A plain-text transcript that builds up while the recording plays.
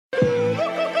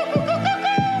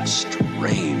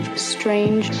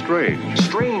Strange. Strange.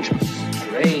 Strange.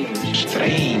 Strange.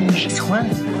 Strange.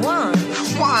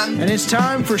 Juan. And it's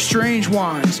time for Strange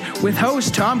Juans with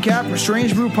host Tom Cap from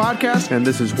Strange Brew Podcast. And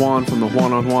this is Juan from the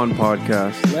Juan on Juan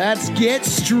Podcast. Let's get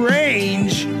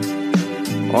strange.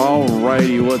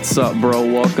 Alrighty, what's up, bro?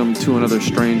 Welcome to another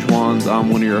Strange Juans. I'm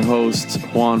one of your hosts,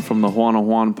 Juan from the Juan on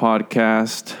Juan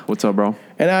Podcast. What's up, bro?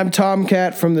 And I'm Tom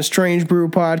Cat from the Strange Brew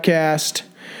Podcast.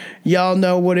 Y'all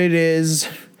know what it is.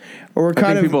 I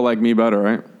think people like me better,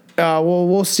 right? Well,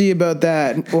 we'll see about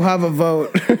that. We'll have a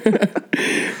vote. We'll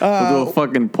do a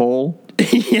fucking poll.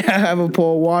 Yeah, have a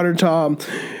poll. Water Tom.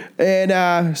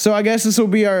 And so I guess this will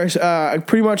be our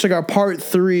pretty much like our part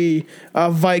 3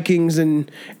 of Vikings and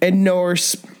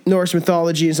Norse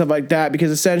mythology and stuff like that,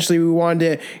 because essentially we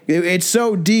wanted to. It's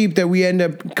so deep that we end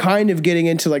up kind of getting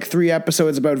into like 3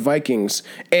 episodes about Vikings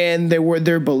and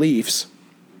their beliefs.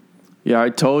 Yeah,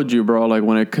 I told you, bro. Like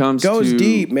when it comes goes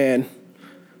deep, man.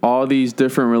 All these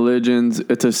different religions,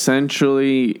 it's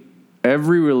essentially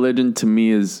every religion to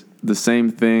me is the same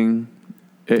thing,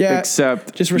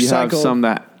 except just you recycled. have some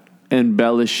that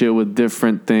embellish it with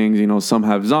different things. You know, some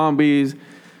have zombies.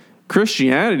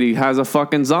 Christianity has a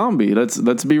fucking zombie.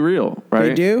 Let's be real, right?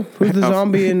 They do? Who's the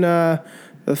zombie in the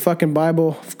fucking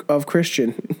Bible of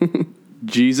Christian?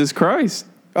 Jesus Christ.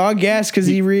 Oh, I guess because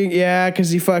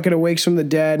he fucking awakes from the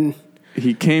dead. And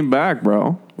he came back,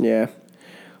 bro. Yeah.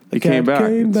 He came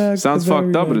back. Sounds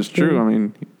fucked up, but it's true. I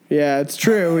mean, yeah, it's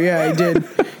true. Yeah, he did.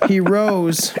 He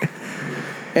rose.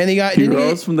 And he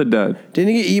rose from the dead.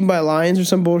 Didn't he get eaten by lions or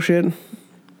some bullshit?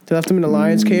 They left him in a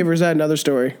lion's cave, or is that another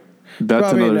story? That's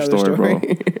probably another story, bro.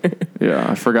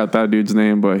 Yeah, I forgot that dude's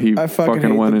name, but he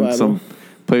fucking went in some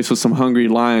place with some hungry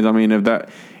lions. I mean,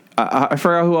 I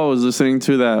forgot who I was listening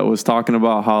to that was talking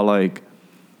about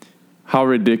how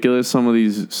ridiculous some of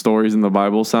these stories in the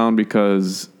Bible sound,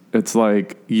 because it's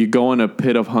like you go in a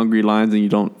pit of hungry lions and you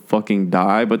don't fucking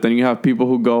die, but then you have people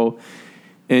who go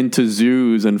into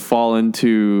zoos and fall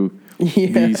into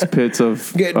these pits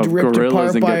of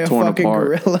gorillas and get torn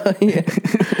apart. Gorilla.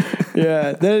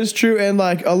 Yeah, that is true. And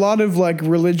like a lot of like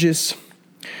religious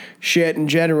shit in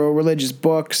general, religious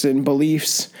books and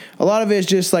beliefs, a lot of it is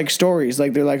just like stories,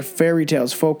 like they're like fairy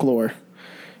tales, folklore,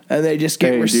 and they just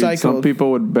get recycled. Dude, some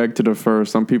people would beg to differ.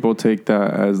 Some people take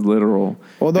that as literal.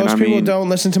 Well, those people don't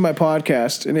listen to my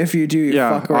podcast, and if you do, you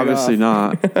fuck right obviously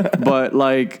off. not. But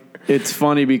like, it's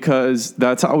funny because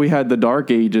that's how we had the Dark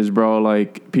Ages, bro.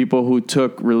 Like people who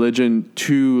took religion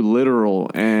too literal,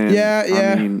 and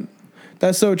I mean,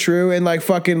 that's so true. And like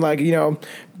fucking like, you know,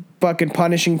 fucking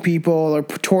punishing people or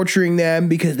torturing them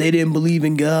because they didn't believe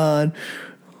in God.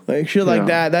 Like shit like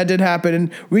that. That did happen.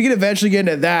 And we could eventually get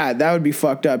into that. That would be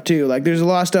fucked up too. Like there's a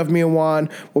lot of stuff me and Juan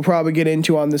will probably get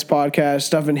into on this podcast.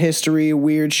 Stuff in history,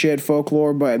 weird shit,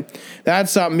 folklore. But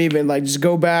that's something even like just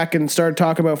go back and start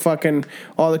talking about fucking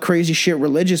all the crazy shit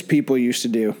religious people used to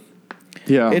do.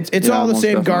 Yeah, it's all the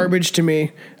same garbage to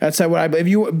me. That's what I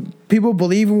believe. People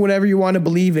believe in whatever you want to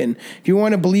believe in. If you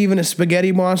want to believe in a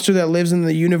spaghetti monster that lives in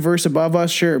the universe above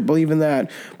us, sure, believe in that.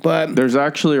 But there's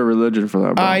actually a religion for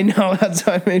that, bro. I know, that's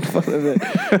why I made fun of it.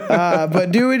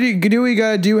 But do what you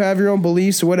gotta do. Have your own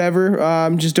beliefs, whatever.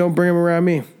 Just don't bring them around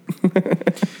me.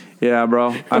 Yeah,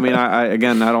 bro. I mean, I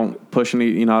don't push any,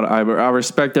 you know, I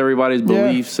respect everybody's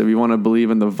beliefs. If you want to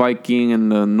believe in the Viking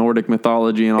and the Nordic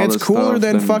mythology and all this stuff. It's cooler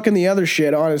than fucking the other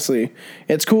shit, honestly.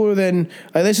 It's cooler than,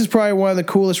 this is probably one of the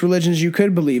coolest religions you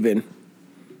could believe in.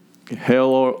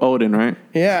 Hail Odin, right?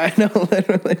 Yeah, I know,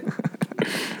 literally.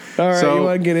 All right, you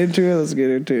want to get into it? Let's get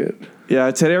into it.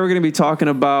 Yeah, today we're going to be talking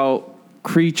about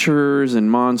creatures and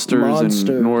monsters.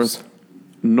 And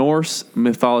Norse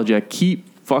mythology. I keep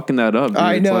fucking that up, dude.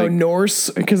 I know, like Norse,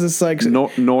 because it's like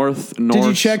North. Did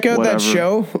you check out that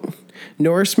show,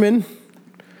 Norseman?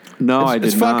 No, I did not.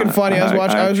 It's fucking funny.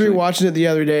 I was rewatching it the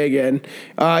other day again.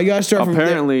 You gotta start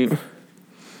apparently, from.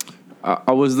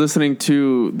 I was listening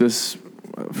to this.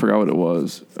 I forgot what it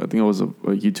was. I think it was a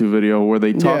YouTube video where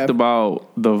they talked about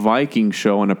the Viking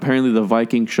show, and apparently the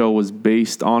Viking show was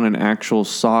based on an actual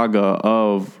saga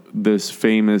of this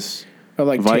famous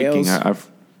Viking.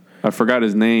 I forgot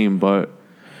his name, but.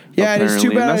 Yeah, and it's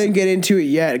too bad I didn't get into it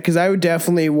yet, because I would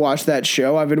definitely watch that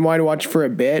show. I've been wanting to watch it for a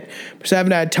bit, but I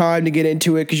haven't had time to get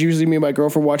into it, because usually me and my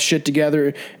girlfriend watch shit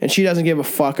together, and she doesn't give a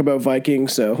fuck about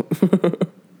Vikings, so.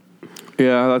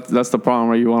 Yeah, that's the problem,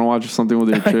 right? You want to watch something with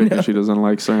your chick, and she doesn't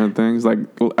like certain things. Like,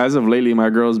 as of lately, my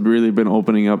girl's really been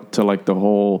opening up to, like, the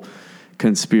whole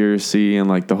conspiracy and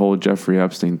like the whole Jeffrey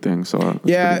Epstein thing. So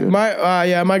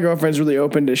my girlfriend's really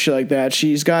open to shit like that.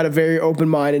 She's got a very open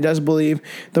mind and does believe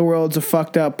the world's a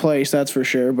fucked up place. That's for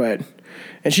sure.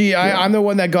 I'm the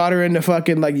one that got her into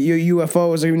fucking like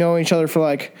UFOs. We've known each other for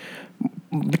like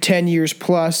 10 years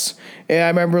plus. And I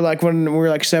remember like when we were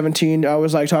like 17, I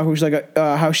was like talking, she's like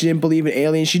how she didn't believe in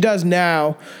aliens. She does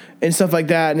now and stuff like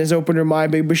that, and has opened her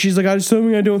mind big. But she's like, it's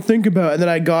something I don't think about. And then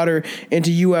I got her into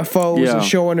UFOs and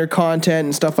showing her content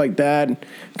and stuff like that, and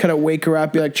kind of wake her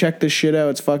up, be like, check this shit out,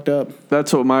 it's fucked up.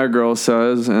 That's what my girl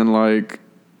says, and like,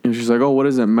 and she's like, oh, what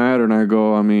does it matter? And I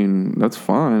go, I mean, that's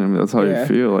fine. I mean, that's how you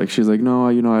feel. Like, she's like, no,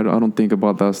 I don't think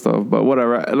about that stuff. But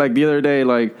whatever. Like the other day,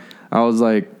 like I was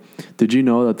like, did you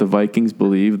know that the Vikings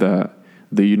believe that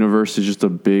the universe is just a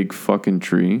big fucking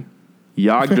tree?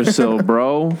 Yggdrasil,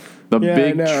 bro. The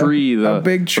big tree. The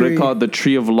big tree. What do they call it? The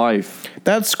tree of life.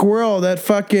 That squirrel, that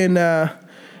fucking...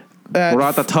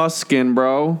 Ratatuscan,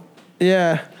 bro.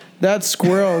 Yeah. That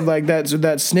squirrel, like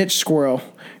that snitch squirrel.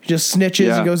 He just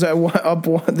snitches and goes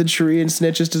up the tree and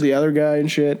snitches to the other guy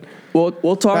and shit.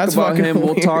 We'll talk about him.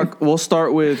 Weird. We'll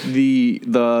start with the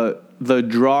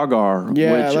Draugr.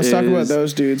 Yeah, let's talk about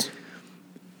those dudes.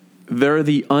 They're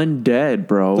the undead,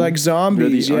 bro. Like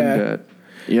zombies, undead.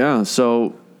 Yeah,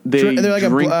 so they're like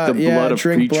drink the blood of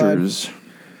creatures.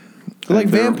 They're like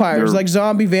vampires, like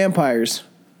zombie vampires.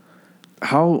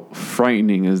 How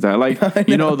frightening is that? Like,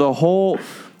 the whole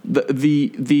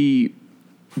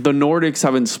the Nordics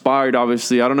have inspired,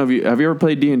 obviously. I don't know if have you ever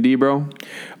played D&D, bro?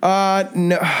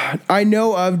 No, I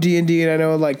know of D&D, and I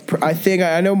know I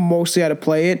know mostly how to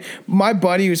play it. My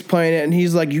buddy was playing it, and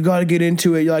he's like, "You got to get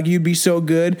into it. Like, you'd be so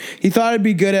good." He thought I'd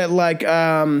be good at like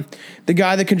the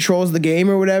guy that controls the game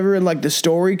or whatever, and like the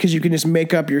story, because you can just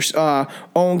make up your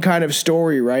own kind of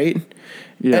story, right?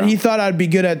 Yeah. And he thought I'd be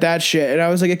good at that shit, and I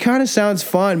was like, "It kind of sounds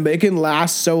fun, but it can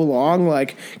last so long.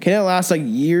 Like, can it last like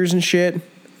years and shit?"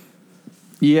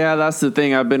 Yeah, that's the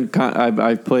thing.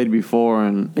 I've played before,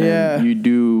 and you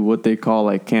do what they call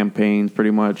like campaigns,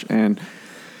 pretty much. And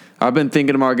I've been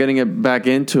thinking about getting it back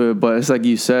into it, but it's like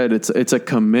you said, it's a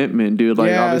commitment, dude.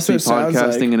 Like obviously,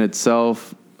 podcasting in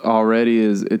itself already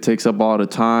it takes up a lot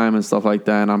of time and stuff like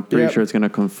that. And I'm pretty sure it's going to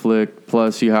conflict.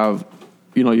 Plus, you have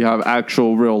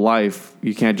actual real life.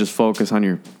 You can't just focus on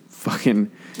your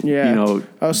fucking D&D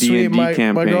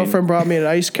campaign. My girlfriend brought me an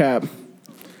ice cap.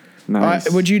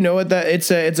 Nice. Would you know what that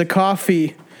it's a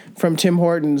coffee from Tim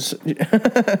Hortons, and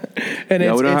I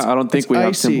don't think we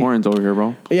have Tim Hortons over here,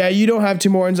 bro. Yeah, you don't have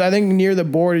Tim Hortons. I think near the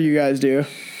border you guys do.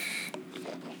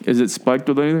 Is it spiked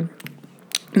with anything?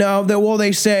 No,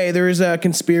 they say there is a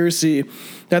conspiracy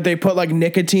that they put like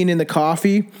nicotine in the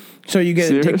coffee, so you get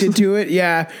addicted to it.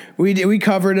 Yeah, we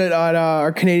covered it on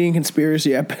our Canadian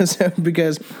conspiracy episode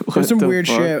because there's some weird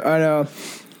shit. I know.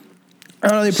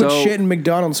 They put shit in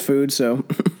McDonald's food, so.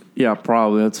 Yeah,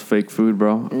 probably. That's fake food,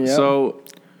 bro. Yep. So,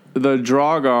 the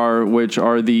Draugr, which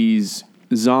are these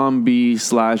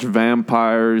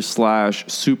zombie/vampires/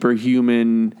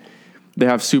 superhuman, they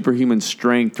have superhuman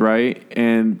strength, right?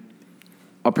 And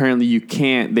apparently you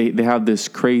can't, they have this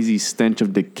crazy stench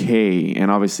of decay,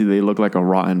 and obviously they look like a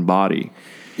rotten body.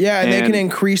 Yeah, and they can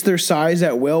increase their size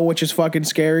at will, which is fucking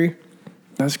scary.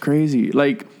 That's crazy.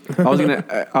 Like, I was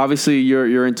gonna, obviously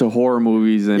you're into horror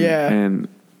movies, and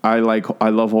I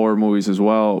love horror movies as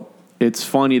well. It's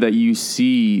funny that you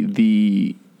see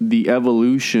the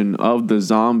evolution of the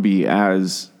zombie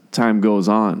as time goes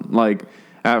on. Like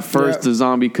at first the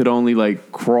zombie could only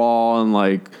like crawl and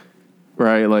like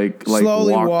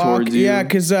slowly walk towards you. Yeah,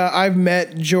 because I've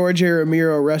met George A.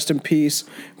 Romero, rest in peace,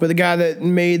 but the guy that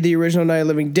made the original Night of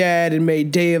the Living Dead and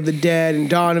made Day of the Dead and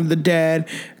Dawn of the Dead,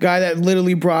 guy that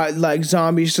literally brought like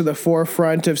zombies to the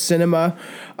forefront of cinema.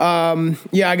 I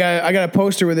got a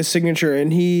poster with his signature,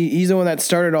 and he's the one that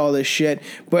started all this shit.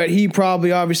 But he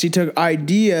probably obviously took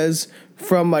ideas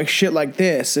from like shit like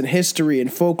this and history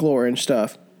and folklore and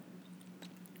stuff.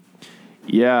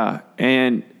 Yeah,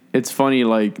 and it's funny,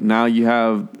 like, now you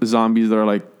have zombies that are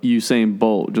like Usain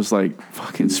Bolt, just like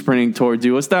fucking sprinting towards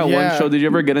you. What's that one show? Did you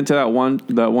ever get into that one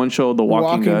show, The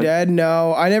Walking Dead?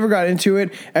 No, I never got into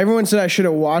it. Everyone said I should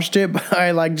have watched it, but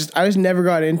I just never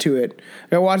got into it.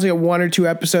 I watched like 1 or 2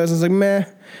 episodes and I was like, meh.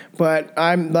 But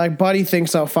I'm like, Buddy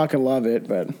thinks I'll fucking love it,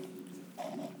 but.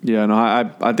 Yeah, no,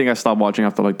 I think I stopped watching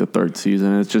after like the 3rd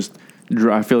season. It's just,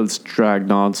 I feel it's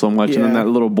dragged on so much. Yeah. And then that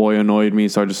little boy annoyed me,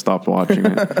 so I just stopped watching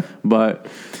it. But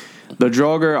the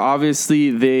Draugr,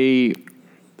 obviously, they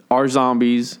are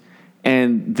zombies,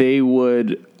 and they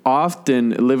would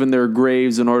often live in their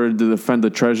graves in order to defend the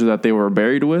treasure that they were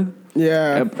buried with.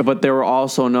 Yeah. But they were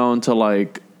also known to,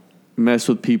 like, mess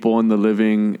with people in the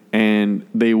living, and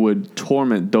they would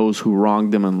torment those who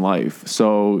wronged them in life.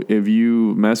 So if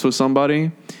you mess with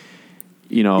somebody,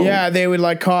 you know. Yeah, they would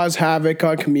like cause havoc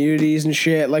on communities and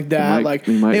shit like that.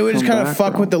 They would just kind of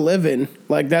fuck with the living.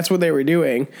 Like, that's what they were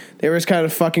doing. They were just kind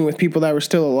of fucking with people that were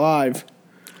still alive.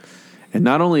 And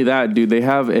not only that, dude, they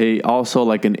have also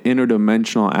like an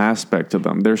interdimensional aspect to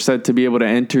them. They're said to be able to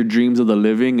enter dreams of the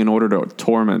living in order to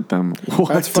torment them.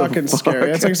 That's fucking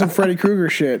scary. That's like some Freddy Krueger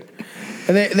shit.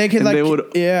 And they can like,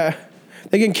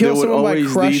 they can kill someone by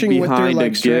crushing with their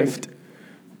like gift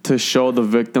to show the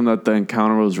victim that the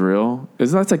encounter was real.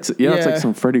 Isn't that like it's like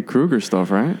some Freddy Krueger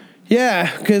stuff, right?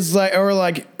 Yeah, because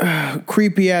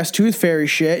creepy ass tooth fairy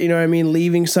shit. You know what I mean?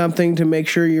 Leaving something to make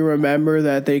sure you remember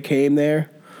that they came there.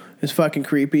 It's fucking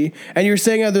creepy. And you're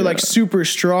saying how they're like super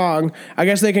strong. I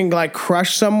guess they can like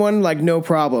crush someone like no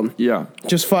problem. Yeah.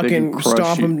 Just fucking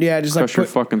stomp them. Yeah, just crush your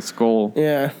fucking skull.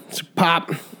 Yeah. Just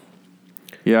pop.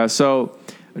 Yeah, so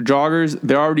joggers,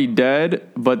 they're already dead,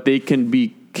 but they can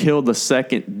be killed a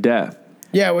second death.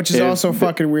 Yeah, which is also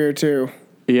fucking weird too.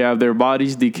 Yeah, if their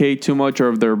bodies decay too much or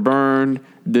if they're burned,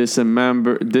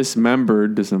 dismembered. I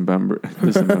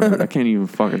can't even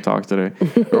fucking talk today.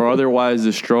 Or otherwise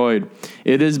destroyed.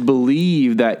 It is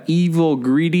believed that evil,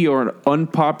 greedy, or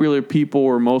unpopular people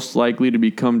were most likely to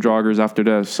become joggers after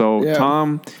death. So,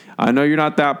 Tom, I know you're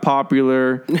not that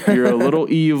popular. You're a little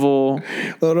evil.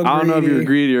 I don't know if you're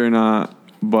greedy or not,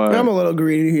 but I'm a little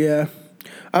greedy, yeah.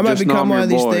 I might become one of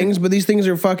these things, but these things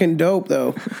are fucking dope,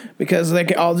 though, because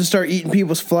I'll just start eating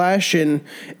people's flesh and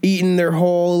eating their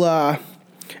whole,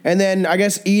 and then I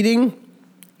guess eating,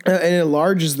 and it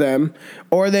enlarges them,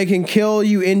 or they can kill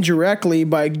you indirectly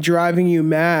by driving you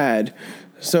mad.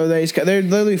 So they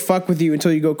literally fuck with you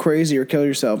until you go crazy or kill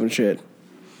yourself and shit.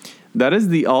 That is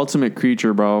the ultimate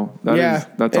creature, bro. That's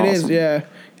awesome. It is, yeah.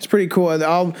 It's pretty cool.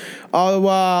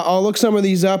 I'll look some of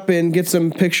these up and get some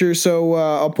pictures. So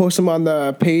I'll post them on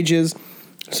the pages,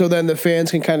 so then the fans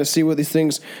can kind of see what these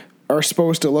things are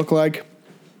supposed to look like.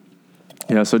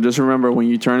 Yeah. So just remember, when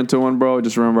you turn into one, bro,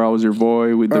 just remember I was your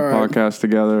boy. We did podcast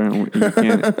together, and you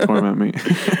can't torment me.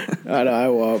 I know I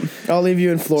won't. I'll leave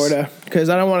you in Florida because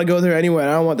I don't want to go there anyway.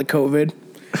 I don't want the COVID.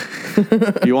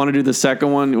 You want to do the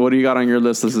second one? What do you got on your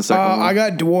list as the second one? I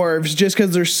got dwarves just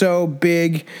because they're so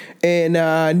big in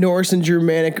Norse and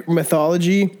Germanic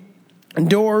mythology.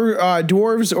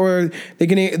 Dwarves, or they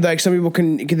can, like, some people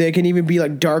they can even be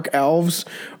like dark elves,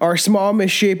 are small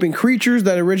misshapen creatures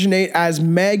that originate as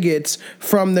maggots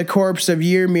from the corpse of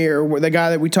Ymir, the guy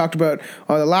that we talked about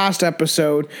on the last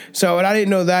episode. So, and I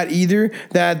didn't know that either,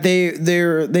 that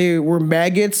they were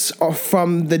maggots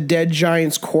from the dead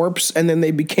giant's corpse, and then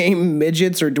they became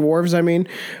midgets or dwarves. I mean,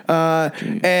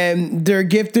 and they're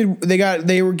gifted.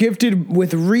 They were gifted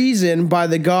with reason by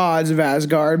the gods of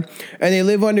Asgard, and they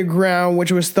live underground,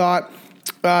 which was thought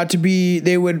to be,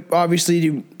 they would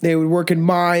work in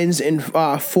mines and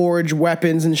forge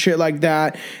weapons and shit like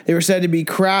that. They were said to be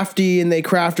crafty, and they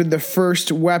crafted the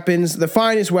first weapons, the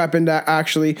finest weapon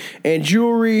actually, and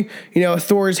jewelry. You know,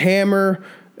 Thor's hammer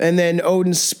and then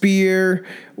Odin's spear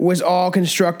was all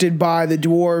constructed by the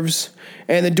dwarves.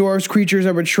 And the dwarves' creatures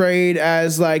are portrayed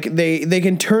as like they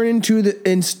can turn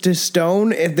into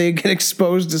stone if they get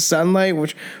exposed to sunlight,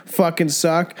 which fucking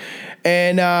suck.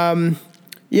 And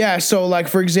so like,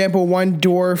 for example, one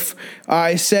dwarf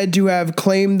is said to have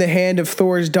claimed the hand of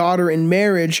Thor's daughter in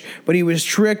marriage, but he was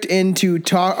tricked into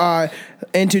talking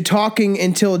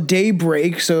until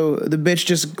daybreak. So the bitch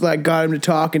just like got him to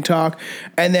talk,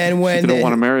 and then when she didn't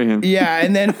want to marry him,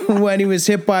 and then when he was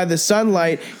hit by the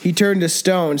sunlight, he turned to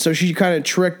stone. So she kind of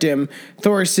tricked him.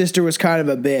 Thor's sister was kind of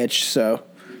a bitch. So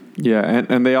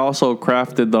and they also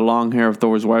crafted the long hair of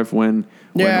Thor's wife when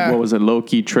what was it?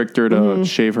 Loki tricked her to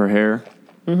shave her hair.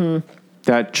 Mm-hmm.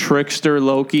 That trickster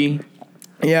Loki.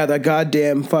 Yeah, that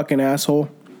goddamn fucking asshole.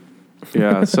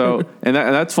 Yeah, so and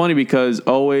that's funny because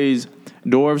always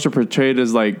dwarves are portrayed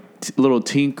as like little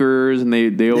tinkers, and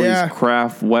they always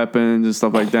craft weapons and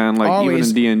stuff like that. And like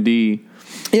even in D&D.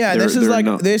 Yeah, this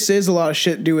is a lot of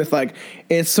shit to do with like,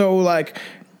 it's so like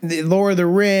the Lord of the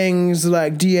Rings,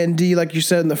 like D&D, like you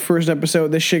said in the first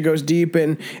episode. This shit goes deep,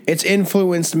 and it's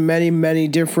influenced many, many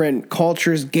different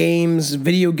cultures, games,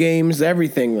 video games,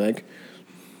 everything. Like,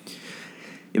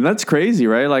 and that's crazy,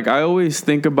 right? Like, I always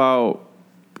think about,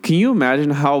 can you imagine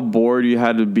how bored you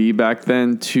had to be back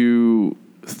then to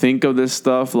think of this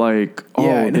stuff? Like,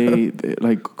 they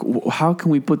like, how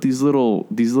can we put these little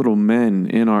men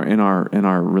in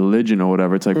our religion or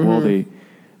whatever? It's like, well,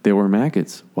 they were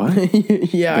maggots. What?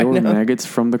 They were maggots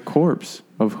from the corpse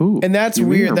of who? And that's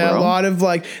weird. That a lot of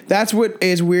like, that's what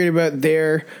is weird about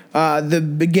the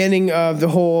beginning of the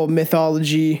whole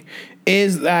mythology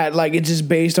is that like it's just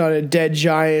based on a dead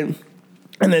giant,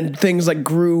 and then things like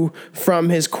grew from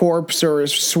his corpse or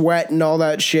his sweat and all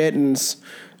that shit, and it's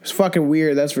fucking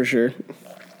weird. That's for sure.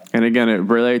 And again,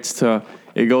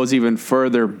 it goes even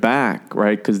further back,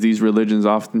 right? Because these religions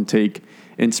often take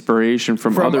inspiration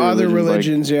from other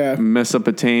religions, like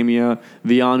Mesopotamia,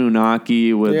 the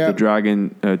Anunnaki with the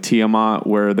dragon Tiamat,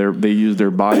 where they use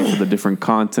their body for the different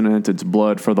continents, its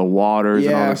blood for the waters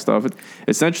and all that stuff.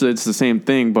 Essentially, it's the same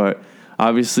thing, but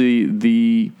obviously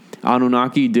the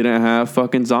Anunnaki didn't have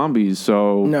fucking zombies,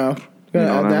 so no, gotta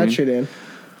add that shit in.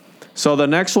 So the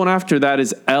next one after that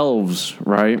is elves,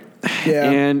 right? Yeah.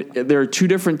 And there are two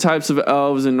different types of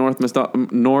elves in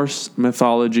Norse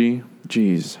mythology.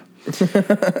 Jeez.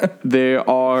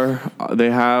 They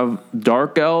have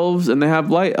dark elves and they have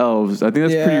light elves. I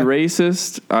think that's pretty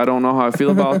racist. I don't know how I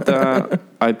feel about that.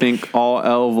 I think all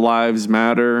elf lives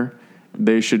matter.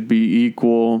 They should be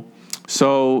equal.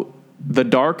 So the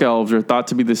dark elves are thought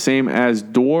to be the same as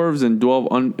dwarves and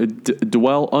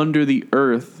dwell under the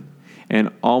earth. And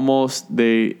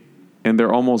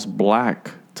they're almost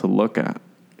black to look at.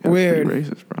 That's weird. Pretty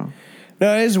racist, bro.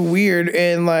 No, it is weird.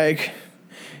 And like,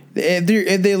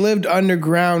 if they lived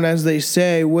underground, as they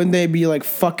say, wouldn't they be like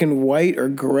fucking white or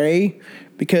gray?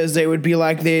 Because they would be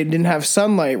like they didn't have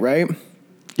sunlight, right?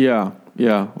 Yeah.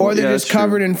 Or they're just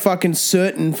covered in fucking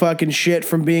soot and fucking shit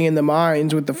from being in the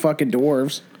mines with the fucking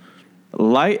dwarves.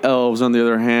 Light elves, on the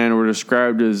other hand, were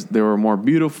described as they were more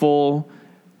beautiful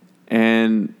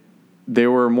and they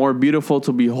were more beautiful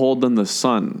to behold than the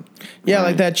sun. Yeah, right?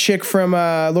 Like that chick from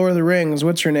Lord of the Rings.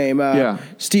 What's her name?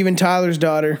 Steven Tyler's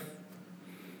daughter.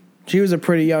 She was a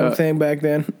pretty young thing back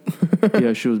then.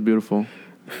 Yeah, she was beautiful.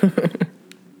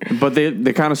 But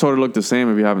they kind of sort of look the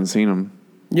same if you haven't seen them.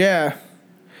 Yeah.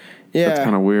 That's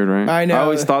kind of weird, right? I know. I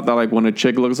always thought that like when a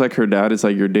chick looks like her dad, it's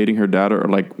like you're dating her dad, or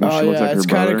like when she looks like her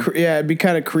brother. It'd be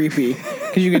kind of creepy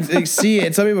because you can see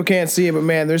it. Some people can't see it, but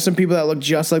man, there's some people that look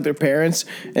just like their parents,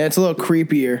 and it's a little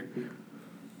creepier.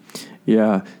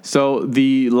 Yeah. So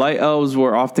the light elves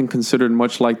were often considered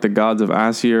much like the gods of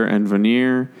Aesir and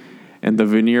Vanir, and the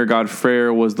Vanir god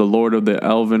Freyr was the lord of the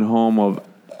elven home of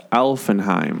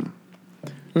Alfenheim.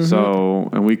 Mm-hmm. So,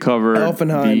 and we covered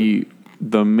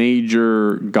the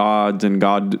major gods and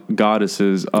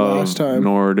goddesses of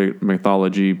Nordic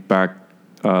mythology back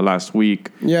last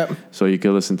week. Yep. So you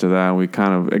can listen to that. We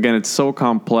kind of, again, it's so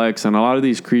complex, and a lot of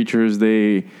these creatures,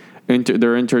 they're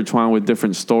intertwined with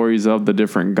different stories of the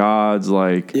different gods.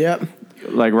 Like,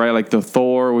 like the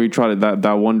Thor. We tried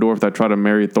that one dwarf that tried to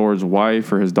marry Thor's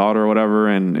wife or his daughter or whatever,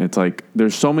 and it's like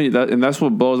there's so many and that's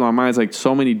what blows my mind. It's like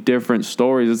so many different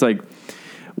stories. It's like.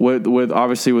 With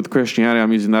obviously with Christianity,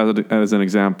 I'm using that as an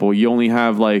example. You only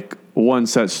have like one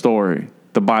set story,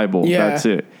 the Bible. Yeah. That's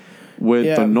it.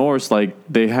 With the Norse, like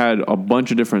they had a bunch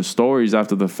of different stories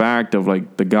after the fact of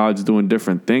like the gods doing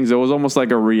different things. It was almost like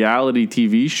a reality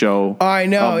TV show. I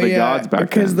know, of the gods back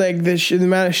because then. Like the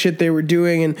amount of shit they were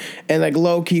doing and like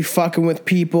Loki fucking with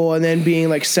people and then being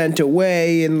like sent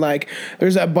away and like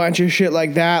there's a bunch of shit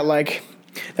like that. Like.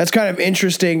 That's kind of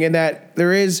interesting in that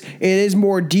it is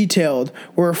more detailed.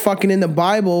 Where fucking in the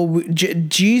Bible,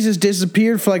 Jesus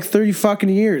disappeared for like 30 fucking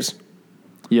years.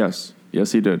 Yes,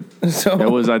 he did. So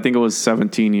I think it was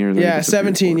 17 years. Yeah,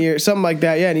 17 years, something like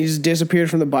that. Yeah, and he just disappeared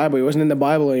from the Bible. He wasn't in the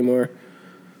Bible anymore.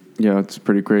 Yeah, it's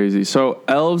pretty crazy. So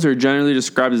elves are generally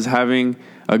described as having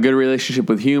a good relationship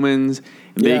with humans.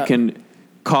 They can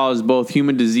cause both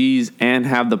human disease and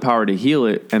have the power to heal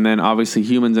it. And then obviously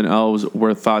humans and elves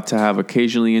were thought to have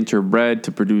occasionally interbred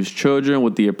to produce children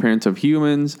with the appearance of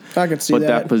humans. I could see that. But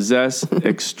that possess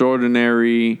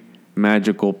extraordinary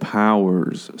magical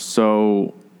powers.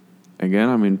 So again,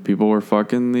 I mean, people were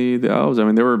fucking the elves. I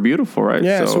mean, they were beautiful, right?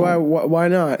 Yeah, so why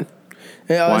not?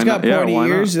 Yeah, it's got pointy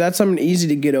ears. That's something easy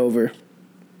to get over.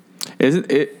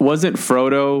 Wasn't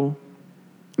Frodo?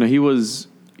 No, he was...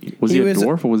 Was he a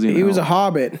dwarf or was he an elf? He was a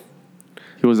hobbit.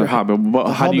 He was a hobbit.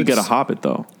 But how do you get a hobbit,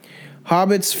 though?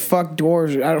 Hobbits fuck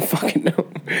dwarves. I don't fucking know.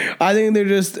 I think they're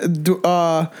just...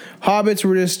 hobbits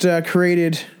were just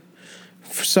created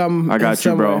for some... I got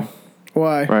you, bro.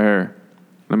 Why? Right here.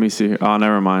 Let me see. Oh,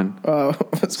 never mind. Oh,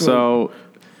 that's cool. So,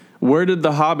 where did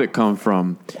the Hobbit come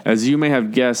from? As you may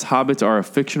have guessed, hobbits are a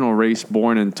fictional race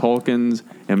born in Tolkien's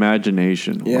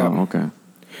imagination. Yeah. Wow, okay.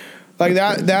 Like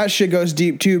that shit goes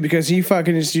deep too because he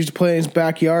fucking just used to play in his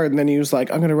backyard and then he was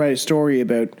like, I'm gonna write a story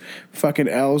about fucking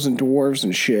elves and dwarves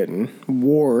and shit and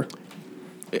war.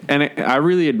 And I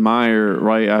really admire,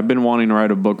 right? I've been wanting to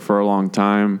write a book for a long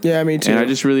time. Yeah, me too. And I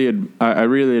just really, I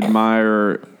really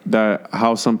admire that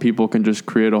how some people can just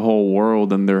create a whole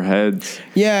world in their heads.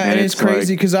 Yeah, and it's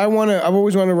crazy because I've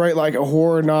always wanted to write like a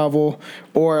horror novel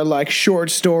or like short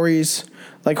stories.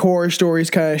 Like horror stories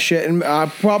kind of shit. And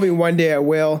probably one day I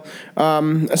will.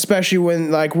 Especially when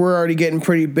like we're already getting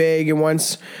pretty big and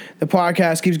once the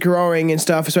podcast keeps growing and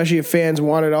stuff, especially if fans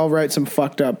want it, I'll write some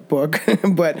fucked up book.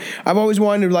 But I've always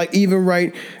wanted to like even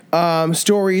write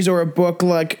stories or a book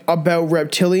like about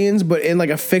reptilians, but in like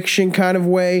a fiction kind of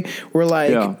way, where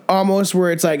like almost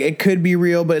where it's like it could be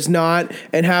real but it's not,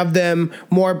 and have them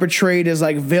more portrayed as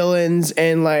like villains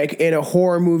and like in a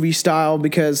horror movie style,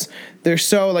 because they're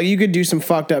so like you could do some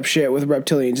fucked up shit with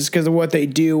reptilians just because of what they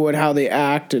do and how they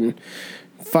act and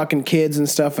fucking kids and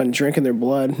stuff and drinking their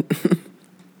blood.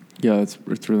 Yeah, it's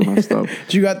really messed up.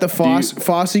 You got the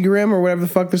Fosse Grim or whatever the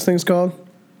fuck this thing's called?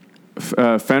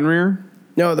 Fenrir?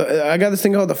 No, I got this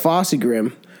thing called the Fosse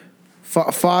Grim.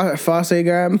 Fosse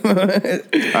Grim? I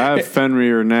have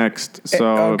Fenrir next,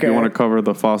 so if you want to cover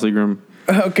the Fosse Grim.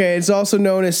 Okay, it's also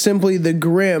known as simply the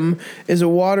Grim, is a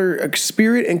water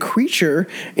spirit and creature.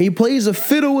 He plays a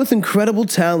fiddle with incredible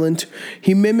talent.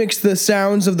 He mimics the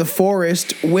sounds of the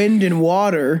forest, wind, and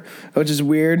water, which is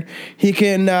weird. He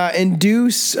can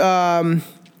induce...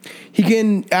 He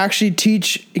can actually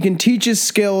teach his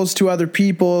skills to other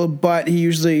people, but he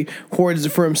usually hoards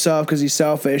it for himself because he's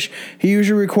selfish. He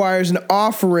usually requires an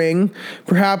offering,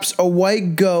 perhaps a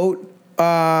white goat,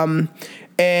 and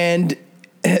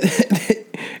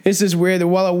this is weird.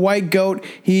 While a white goat,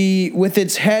 he with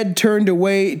its head turned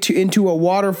away into a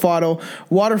waterfall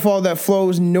that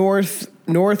flows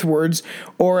northwards,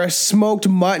 or a smoked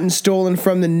mutton stolen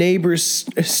from the neighbor's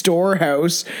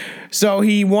storehouse. So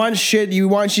he wants you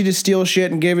to steal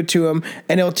shit and give it to him,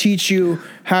 and he'll teach you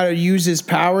how to use his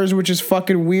powers, which is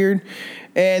fucking weird.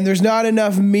 And there's not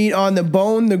enough meat on the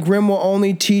bone. The Grim will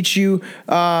only teach you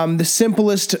the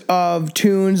simplest of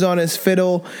tunes on his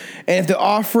fiddle. And if the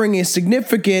offering is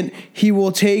significant, he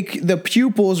will take the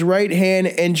pupil's right hand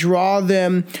and draw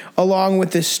them along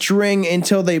with the string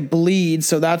until they bleed.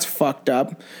 So that's fucked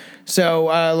up. So,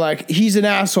 like, he's an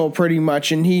asshole pretty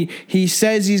much, and he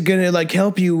says he's gonna, like,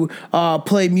 help you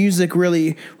play music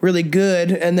really, really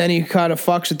good, and then he kind of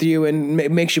fucks with you and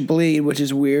makes you bleed, which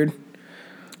is weird.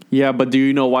 Yeah, but do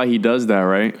you know why he does that,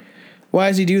 right? Why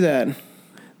does he do that?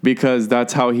 Because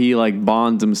that's how he, like,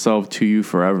 bonds himself to you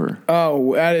forever.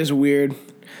 Oh, that is weird.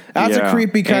 That's a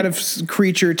creepy kind of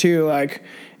creature, too, like...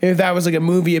 If that was like a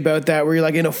movie about that, where you're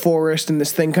like in a forest and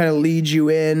this thing kind of leads you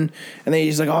in, and then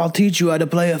he's like, "I'll teach you how to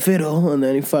play a fiddle," and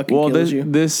then he fucking kills you.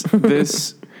 This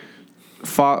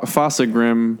Fosse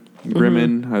Grimmin,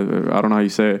 I don't know how you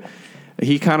say it.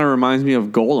 He kind of reminds me of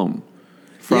Gollum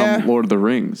from Lord of the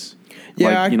Rings.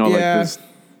 Yeah, like, like this.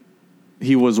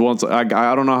 He was once. I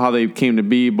don't know how they came to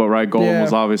be, but Gollum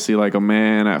was obviously like a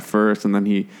man at first, and then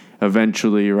he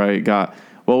eventually got.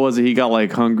 What was it? He got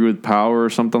like hungry with power or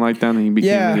something like that, and he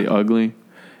became really ugly.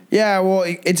 Yeah, well,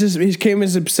 it became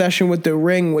his obsession with the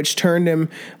ring, which turned him,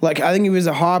 like, I think he was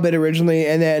a hobbit originally,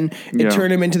 and then it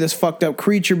turned him into this fucked up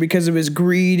creature because of his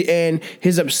greed and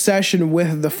his obsession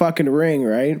with the fucking ring,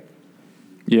 right?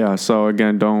 Yeah, so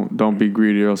again, don't be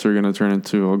greedy, or else you're gonna turn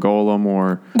into a golem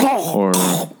or a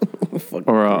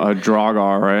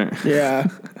Draugr, right? Yeah.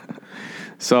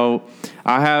 So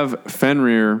I have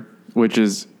Fenrir, which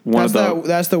is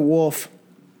that's the wolf.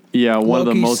 Yeah, one of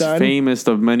the most famous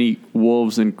of many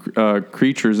wolves and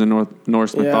creatures in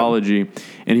Norse mythology,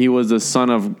 and he was the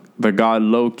son of the god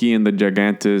Loki and the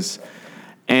gigantus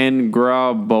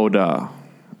Angrboda.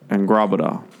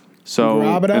 So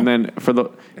and then for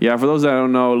those that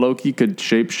don't know, Loki could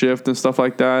shapeshift and stuff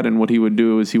like that, and what he would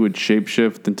do is he would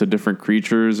shapeshift into different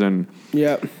creatures and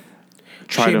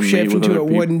try to mate with other people.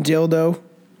 Wooden dildo.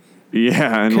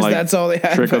 Yeah, and like that's all they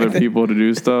had trick other people to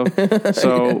do stuff.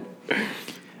 So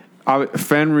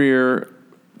Fenrir,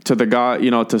 to the god,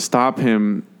 to stop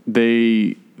him,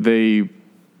 they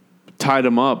tied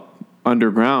him up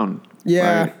underground.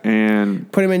 Yeah, right?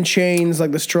 And put him in chains,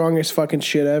 like the strongest fucking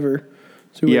shit ever.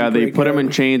 So they put him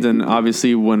in chains, and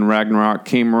obviously when Ragnarok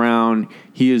came around,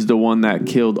 he is the one that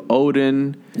killed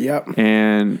Odin. Yep,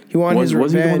 and he wanted his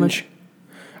revenge.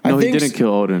 No, he didn't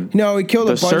kill Odin. No, he killed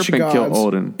a bunch of gods. The serpent killed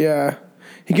Odin. Yeah.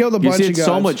 He killed a bunch of gods. It's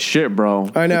so much shit, bro.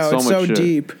 I know, it's so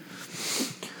deep.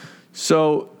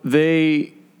 So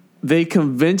they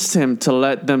convinced him to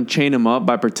let them chain him up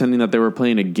by pretending that they were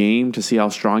playing a game to see how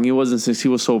strong he was. And since he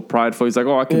was so prideful, he's like,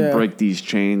 I can break these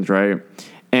chains, right?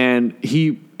 And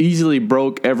he easily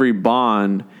broke every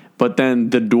bond. But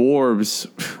then the dwarves,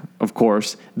 of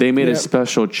course, they made a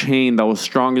special chain that was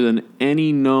stronger than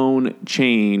any known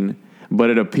chain, but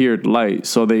it appeared light.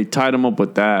 So they tied him up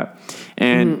with that.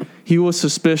 And he was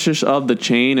suspicious of the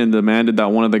chain and demanded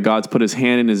that one of the gods put his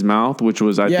hand in his mouth, which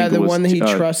was, I think, the one that he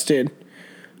trusted.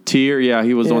 Tyr,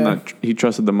 he was the one that he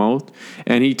trusted the most.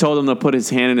 And he told him to put his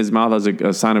hand in his mouth as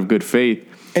a sign of good faith.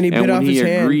 And he bit off his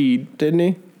hand. Agreed, didn't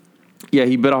he? Yeah,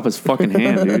 he bit off his fucking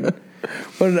hand, dude.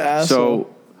 What an asshole.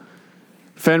 So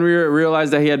Fenrir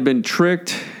realized that he had been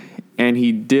tricked, and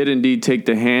he did indeed take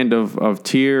the hand of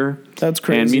Tyr. That's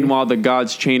crazy. And meanwhile, the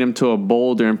gods chained him to a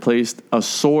boulder and placed a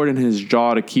sword in his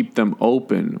jaw to keep them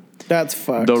open. That's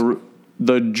fucked.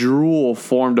 The drool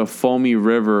formed a foamy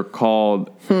river called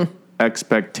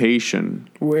Expectation.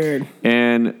 Weird.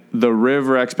 And the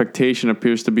river Expectation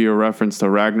appears to be a reference to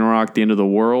Ragnarok, the end of the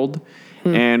world.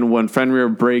 And when Fenrir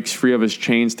breaks free of his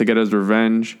chains to get his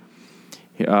revenge,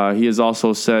 he is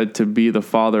also said to be the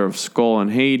father of Skull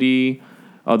and Hades,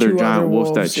 other giant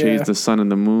wolves that chase the sun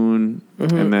and the moon.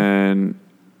 And then,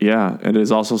 it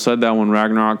is also said that when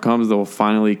Ragnarok comes, they'll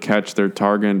finally catch their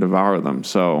target and devour them.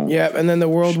 So and then the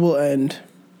world will end.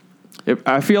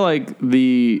 I feel like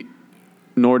the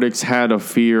Nordics had a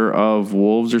fear of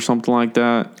wolves or something like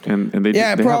that, and they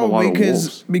have a lot of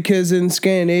wolves. Because in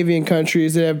Scandinavian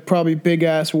countries, they have probably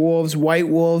big-ass wolves, white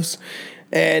wolves,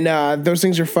 and those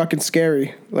things are fucking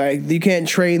scary. Like, you can't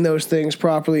train those things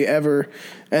properly ever,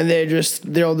 and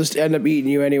they'll just end up eating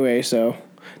you anyway, so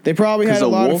they probably had a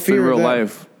lot of fear in real of that.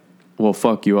 life will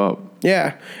fuck you up.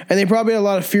 Yeah, and they probably had a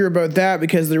lot of fear about that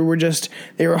because they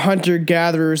were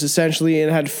hunter-gatherers essentially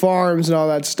and had farms and all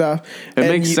that stuff. It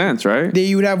makes sense, right?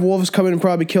 You would have wolves come in and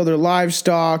probably kill their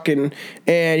livestock and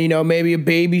maybe a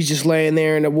baby's just laying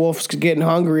there and the wolf's getting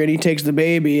hungry and he takes the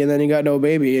baby and then you got no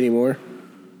baby anymore.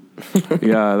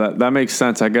 Yeah, that makes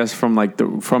sense. I guess from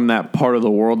that part of the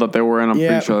world that they were in, I'm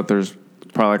pretty sure that there's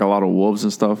probably like a lot of wolves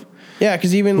and stuff. Yeah,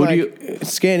 because even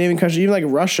Scandinavian countries, even like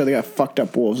Russia, they got fucked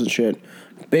up wolves and shit.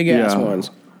 Big ass ones.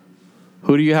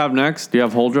 Who do you have next? Do you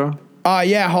have Huldra?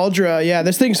 Huldra. Yeah,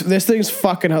 this thing's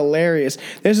fucking hilarious.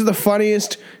 This is the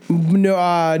funniest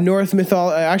North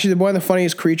mythology. Actually, one of the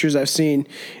funniest creatures I've seen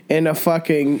in a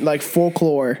fucking like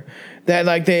folklore. That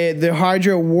like the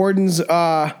Hydra wardens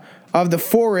of the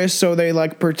forest, so they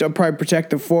like probably protect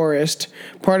the forest.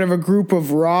 Part of a group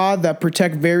of Ra that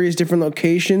protect various different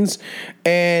locations,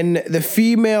 and the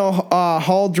female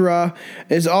Huldra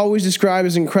is always described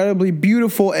as incredibly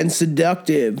beautiful and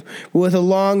seductive, with a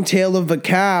long tail of a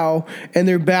cow and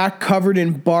their back covered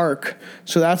in bark.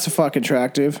 So that's fucking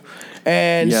attractive,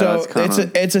 and so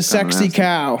it's a sexy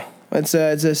cow. It's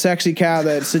a sexy cow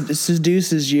that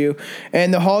seduces you.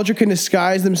 And the Huldra can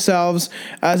disguise themselves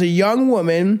as a young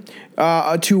woman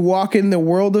to walk in the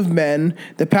world of men.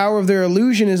 The power of their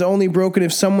illusion is only broken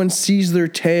if someone sees their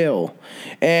tail.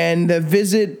 And the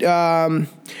visit, the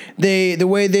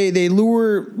way they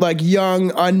lure like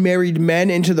young unmarried men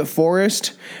into the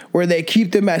forest, where they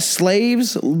keep them as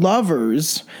slaves,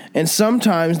 lovers, and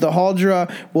sometimes the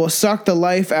Huldra will suck the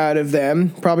life out of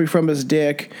them, probably from his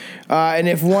dick. And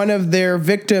if one of their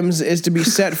victims is to be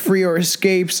set free or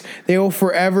escapes, they will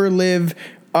forever live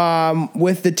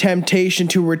with the temptation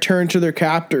to return to their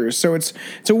captors. So it's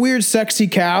a weird, sexy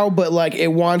cow, but like it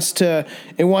wants to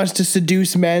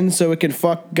seduce men so it can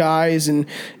fuck guys and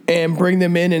bring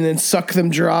them in and then suck them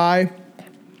dry,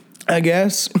 I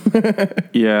guess.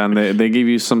 Yeah, and they give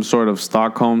you some sort of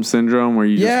Stockholm syndrome where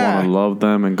you just want to love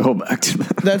them and go back to them.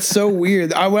 That's so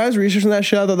weird. When I was researching that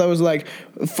shit, I thought that was like,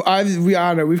 I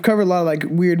don't know, we've covered a lot of like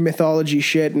weird mythology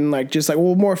shit and like just like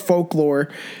more folklore,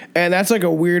 and that's like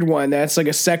a weird one. That's like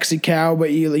a sexy cow,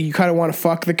 but you kind of want to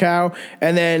fuck the cow,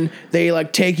 and then they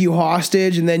like take you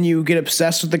hostage, and then you get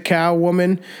obsessed with the cow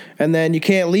woman, and then you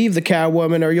can't leave the cow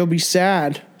woman or you'll be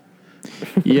sad.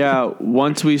 Yeah,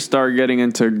 once we start getting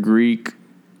into Greek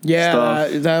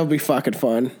stuff, that'll be fucking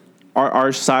fun.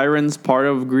 Are sirens part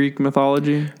of Greek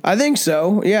mythology? I think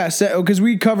so. Yeah, because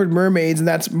we covered mermaids,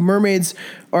 and mermaids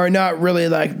are not really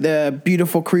like the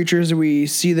beautiful creatures we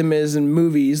see them as in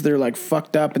movies. They're like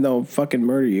fucked up, and they'll fucking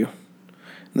murder you.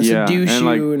 They'll seduce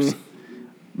you. And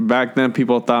back then,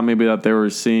 people thought maybe that they were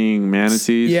seeing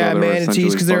manatees. Yeah,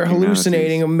 manatees, because they're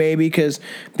hallucinating them, maybe because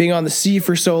being on the sea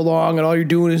for so long and all you're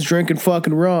doing is drinking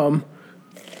fucking rum.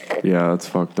 Yeah, that's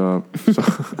fucked up.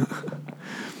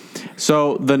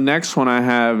 So the next one I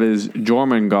have is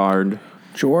Jormungand.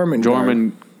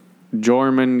 Jormungandr.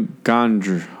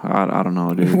 I don't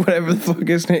know, dude. Whatever the fuck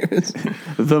his name is.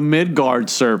 The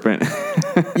Midgard serpent.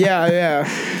 Yeah.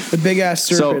 The big ass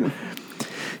serpent. So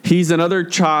he's another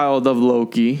child of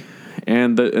Loki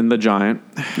and the giant.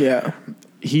 Yeah.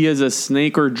 He is a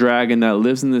snake or dragon that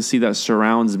lives in the sea that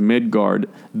surrounds Midgard,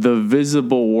 the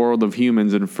visible world of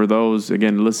humans. And for those,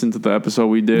 again, listen to the episode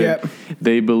we did. Yep.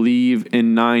 They believe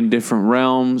in 9 different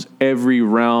realms. Every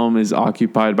realm is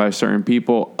occupied by certain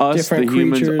people. Us, different the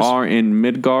humans, are in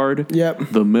Midgard,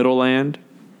 the Middle Land.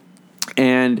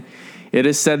 And it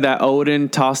is said that Odin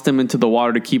tossed him into the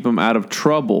water to keep him out of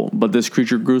trouble. But this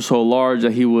creature grew so large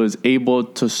that he was able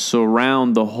to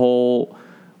surround the whole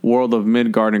world of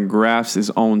Midgard and grasp his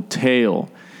own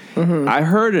tail. Mm-hmm. I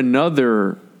heard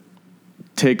another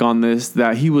take on this,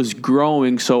 that he was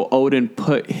growing, so Odin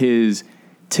put his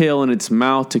tail in its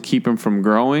mouth to keep him from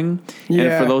growing. Yeah.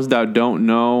 And for those that don't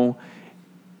know,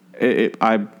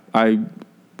 I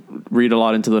read a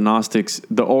lot into the Gnostics.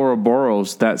 The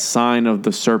Ouroboros, that sign of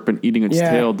the serpent eating its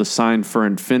tail, the sign for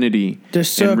infinity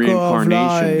and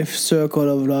reincarnation. Circle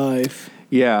of life.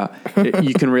 Yeah,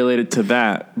 you can relate it to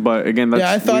that. But again, that's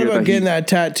I thought about getting that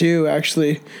tattoo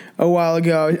actually a while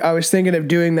ago. I was thinking of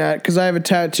doing that because I have a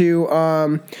tattoo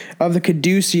of the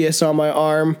caduceus on my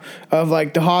arm of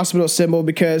like the hospital symbol,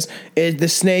 because the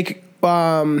snake.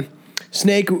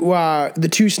 The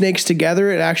two snakes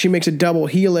together, it actually makes a double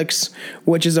helix,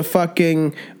 which is a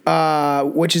fucking,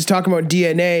 which is talking about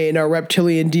DNA and our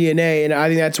reptilian DNA. And I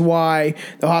think that's why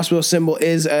the hospital symbol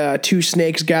is two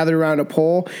snakes gathered around a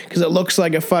pole, because it looks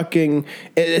like it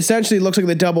essentially looks like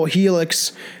the double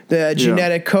helix, the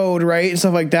genetic code, right? And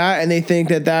stuff like that. And they think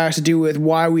that has to do with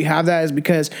why we have that is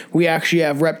because we actually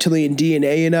have reptilian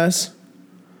DNA in us.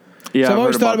 Yeah, so I've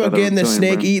always thought about getting the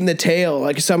snake eating the tail,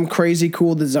 like some crazy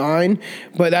cool design.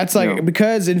 But that's like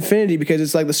because infinity, because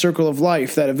it's like the circle of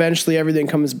life that eventually everything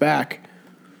comes back.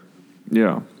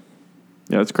 Yeah,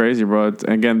 it's crazy, bro.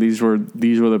 Again, these were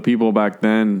the people back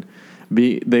then.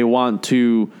 They want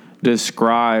to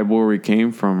describe where we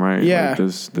came from, right? Yeah.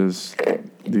 Like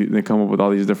they come up with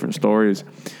all these different stories.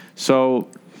 So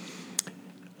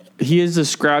he is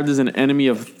described as an enemy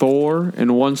of Thor.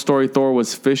 In one story, Thor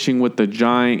was fishing with the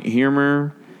giant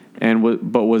Hymir,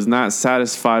 but was not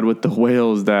satisfied with the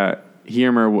whales that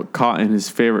Hymir caught in his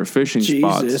favorite fishing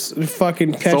spots.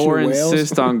 Fucking catching Thor whales.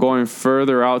 insists on going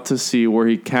further out to sea, where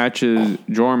he catches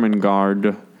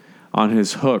Jormungand on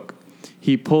his hook.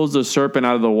 He pulls the serpent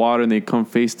out of the water, and they come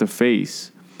face to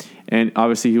face. And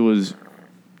obviously, he was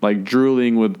like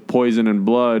drooling with poison and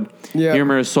blood. Yeah.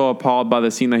 Hymir is so appalled by the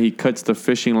scene that he cuts the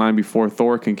fishing line before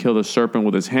Thor can kill the serpent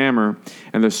with his hammer,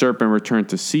 and the serpent returned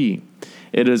to sea.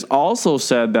 It is also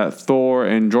said that Thor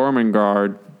and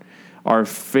Jormungand are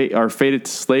fated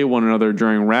to slay one another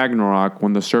during Ragnarok,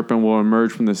 when the serpent will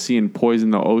emerge from the sea and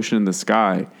poison the ocean and the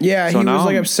sky. Yeah, so he was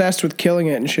like obsessed with killing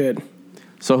it and shit.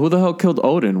 So who the hell killed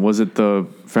Odin? Was it the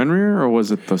Fenrir or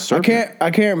was it the serpent?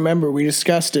 I can't remember. We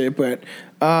discussed it, but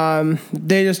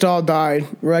they just all died.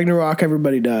 Ragnarok,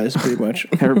 everybody dies, pretty much.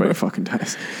 Everybody fucking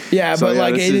dies. Yeah, so,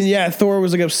 but Thor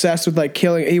was like obsessed with like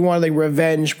killing. He wanted like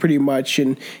revenge, pretty much,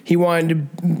 and he wanted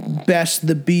to best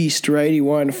the beast, right? He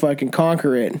wanted to fucking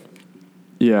conquer it.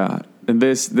 Yeah, and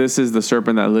this is the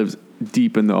serpent that lives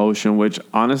deep in the ocean. Which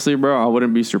honestly, bro, I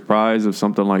wouldn't be surprised if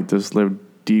something like this lived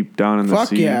deep down in the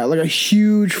sea. Fuck yeah, like a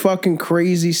huge fucking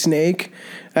crazy snake.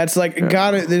 That's like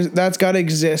that's gotta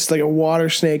exist, like a water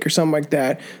snake or something like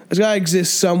that. It's gotta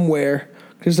exist somewhere.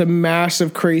 Just a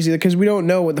massive crazy, because we don't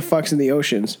know what the fuck's in the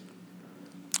oceans.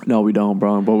 No, we don't,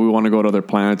 bro. But we want to go to other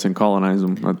planets and colonize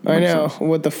them. I know. Sense.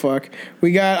 What the fuck? I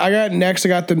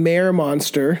got the mare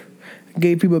monster.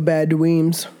 Gave people bad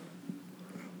dreams.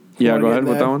 Yeah, go ahead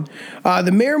with that one.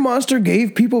 The mare monster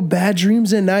gave people bad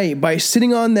dreams at night by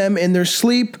sitting on them in their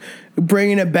sleep,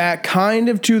 bringing it back kind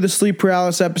of to the sleep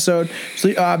paralysis episode,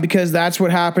 because that's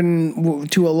what happened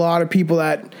to a lot of people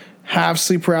that have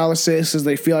sleep paralysis, is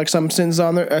they feel like something's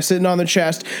sitting on their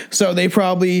chest. So they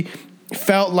probably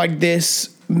felt like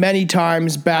this many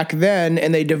times back then,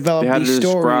 and they developed these stories. They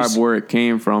had to describe where it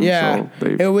came from. Yeah. So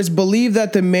it was believed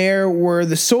that the mare were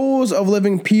the souls of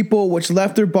living people which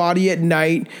left their body at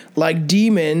night like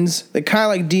demons. They're kind of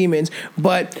like demons,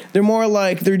 but they're more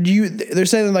like they're saying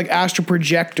they're like astral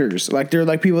projectors. Like they're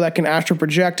like people that can astral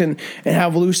project and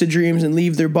have lucid dreams and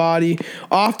leave their body.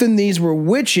 Often these were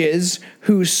witches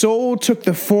whose soul took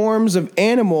the forms of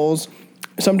animals,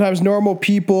 sometimes normal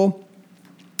people,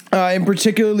 and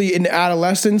particularly in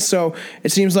adolescence. So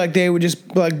it seems like they would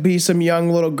just like be some young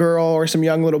little girl or some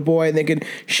young little boy, and they could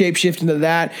shapeshift into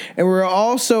that. And they're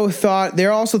also thought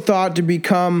to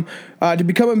become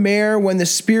a mare when the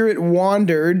spirit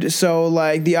wandered. So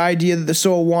like the idea that the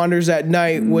soul wanders at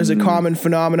night was a common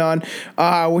phenomenon,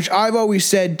 which I've always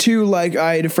said too. Like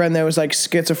I had a friend that was like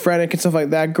schizophrenic and stuff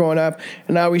like that growing up,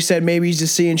 and I always said maybe he's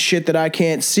just seeing shit that I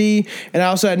can't see. And I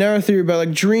also had another theory about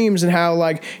like dreams and how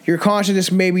like your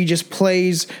consciousness maybe just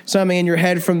plays something in your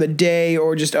head from the day,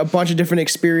 or just a bunch of different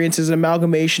experiences, an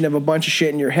amalgamation of a bunch of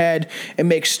shit in your head, and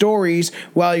makes stories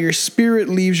while your spirit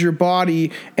leaves your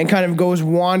body and kind of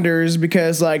wanders.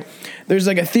 Because like there's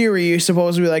like a theory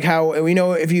supposedly like how we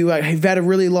know if you like have had a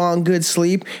really long good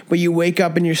sleep but you wake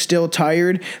up and you're still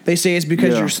tired, they say it's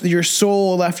because your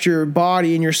soul left your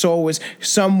body and your soul was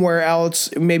somewhere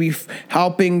else, maybe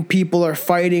helping people or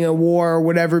fighting a war or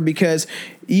whatever, because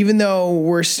even though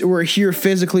we're here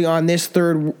physically on this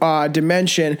third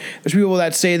dimension, there's people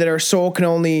that say that our soul can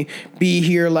only be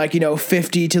here like,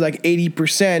 50 to like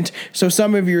 80%. So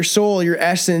some of your soul, your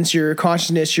essence, your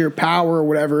consciousness, your power or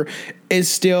whatever is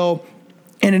still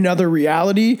in another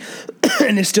reality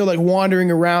and is still like wandering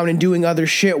around and doing other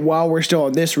shit while we're still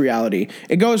in this reality.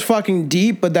 It goes fucking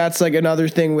deep, but that's like another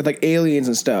thing with like aliens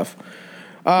and stuff.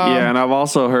 Yeah, and I've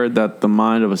also heard that the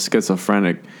mind of a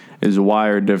schizophrenic is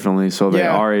wired differently, so they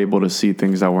are able to see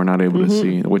things that we're not able to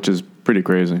see, which is pretty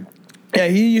crazy. Yeah,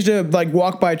 he used to like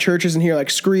walk by churches and hear like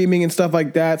screaming and stuff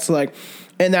like that. So like,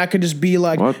 and that could just be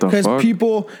like, because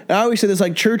people, I always say this,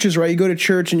 like churches, right? You go to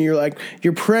church and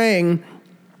you're praying.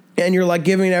 And you're like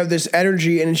giving out this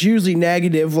energy, and it's usually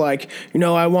negative. Like,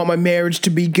 I want my marriage to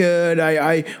be good.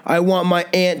 I want my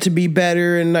aunt to be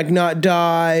better and like not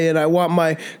die, and I want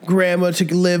my grandma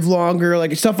to live longer.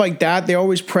 Like stuff like that. They're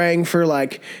always praying for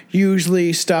like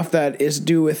usually stuff that is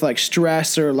due with like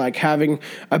stress or like having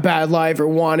a bad life or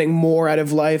wanting more out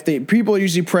of life. People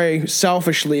usually pray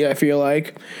selfishly, I feel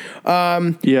like.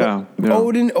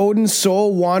 Odin's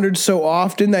soul wandered so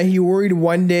often that he worried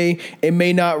one day it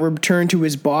may not return to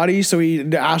his body, so he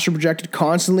astral projected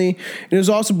constantly. And it was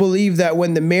also believed that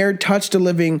when the mare touched a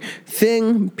living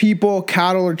thing, people,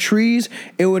 cattle, or trees,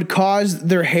 it would cause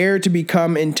their hair to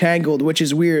become entangled, which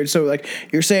is weird. So like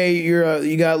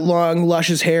you got long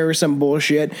luscious hair or some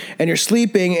bullshit, and you're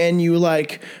sleeping and you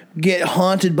like get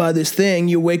haunted by this thing,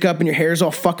 you wake up and your hair's all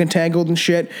fucking tangled and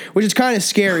shit, which is kind of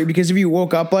scary because if you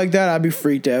woke up like that, I'd be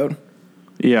freaked out.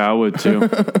 Yeah, I would too.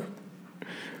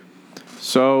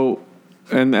 So,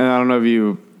 and I don't know if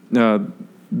you,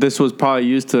 this was probably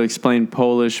used to explain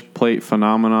Polish plate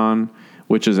phenomenon,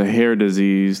 which is a hair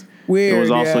disease. Weird, it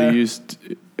was also used.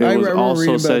 It was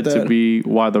also said to be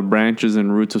why the branches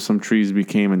and roots of some trees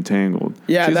became entangled.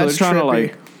 Yeah, so that's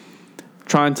they're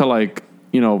trying to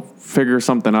figure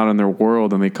something out in their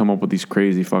world, and they come up with these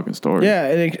crazy fucking stories.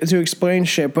 Yeah, to explain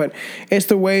shit, but it's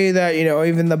the way that,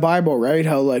 even the Bible, right?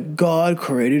 How, like, God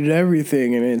created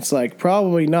everything, and it's like,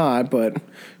 probably not, but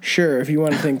sure, if you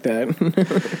want to think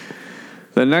that.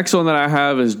 The next one that I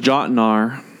have is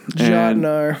Jotnar.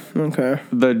 Jotnar, okay.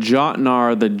 The Jotnar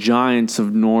are the giants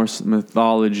of Norse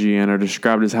mythology and are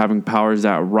described as having powers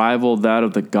that rival that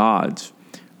of the gods.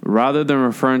 Rather than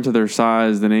referring to their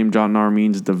size, the name Jotnar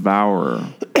means devourer.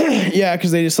 Yeah,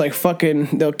 because they just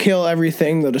they'll kill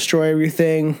everything, they'll destroy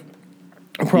everything,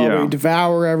 probably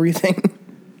devour everything.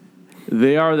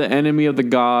 They are the enemy of the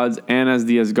gods, and as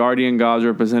the Asgardian gods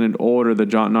represented order, the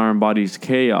Jotnar embodies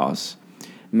chaos.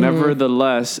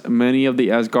 Nevertheless, many of the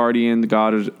Asgardian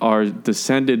gods are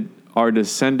descended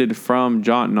from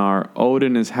Jotnar.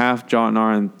 Odin is half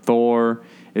Jotnar, and Thor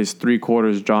is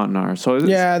 3/4 Jotnar. So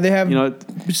they have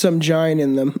some giant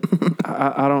in them.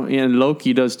 I don't, and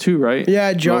Loki does too, right?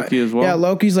 Yeah, Loki as well. Yeah,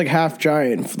 Loki's like half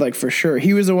giant, like for sure.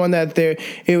 He was the one that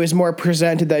it was more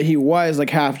presented that he was like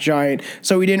half giant.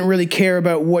 So he didn't really care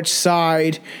about which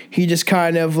side. He just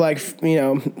kind of like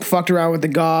fucked around with the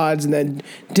gods and then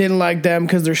didn't like them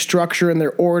because their structure and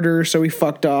their order. So he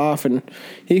fucked off, and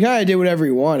he kind of did whatever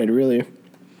he wanted, really.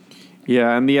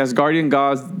 Yeah, and the Asgardian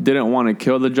gods didn't want to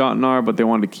kill the Jotnar, but they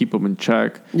wanted to keep them in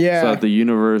check so that the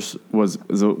universe was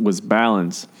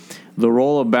balanced. The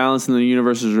role of balance in the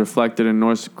universe is reflected in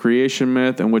Norse creation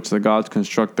myth, in which the gods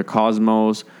construct the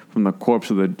cosmos from the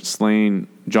corpse of the slain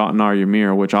Jotnar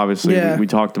Ymir, which obviously we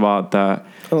talked about that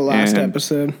in the last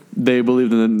episode. They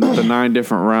believed in the 9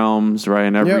 different realms, right?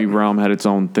 And every realm had its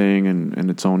own thing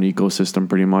and its own ecosystem,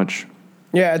 pretty much.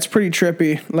 Yeah, it's pretty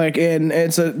trippy. Like, and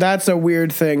that's a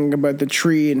weird thing about the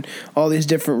tree and all these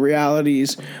different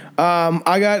realities. I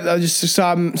just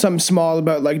saw something small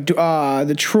about like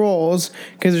the trolls,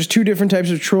 because there's 2 different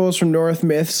types of trolls from Norse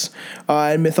myths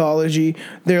and mythology.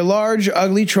 They're large,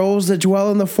 ugly trolls that dwell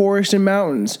in the forest and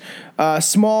mountains.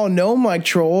 Small gnome-like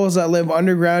trolls that live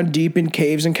underground, deep in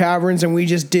caves and caverns, and we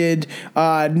just did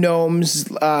gnomes.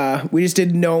 We just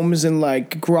did gnomes and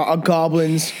like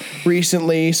goblins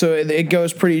recently, so it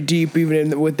goes pretty deep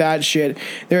even with that shit.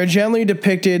 They're generally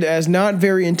depicted as not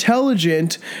very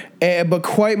intelligent, but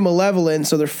quite malevolent,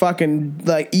 so they're fucking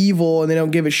like evil and they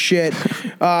don't give a shit.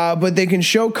 But they can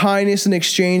show kindness in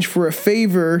exchange for a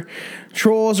favor.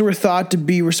 Trolls were thought to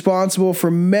be responsible for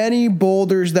many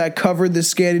boulders that covered the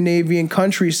Scandinavian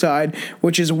countryside,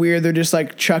 which is weird. They're just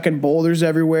like chucking boulders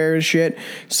everywhere and shit.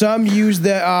 Some used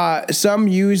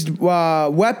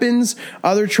weapons.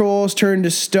 Other trolls turned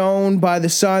to stone by the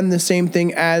sun, the same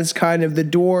thing as kind of the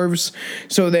dwarves.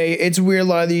 So it's weird. A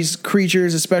lot of these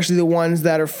creatures, especially the ones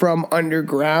that are from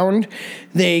underground,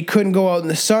 they couldn't go out in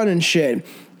the sun and shit.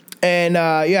 And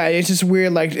yeah, it's just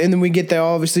weird. Like, and then we get there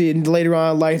obviously later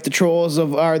on in life,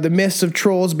 the myths of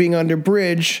trolls being under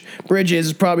bridges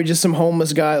is probably just some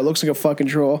homeless guy that looks like a fucking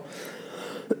troll.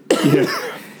 Yeah.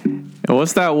 And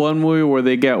what's that one movie where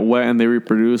they get wet and they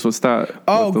reproduce? What's that?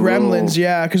 Oh, Gremlins,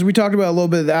 yeah. Because we talked about a little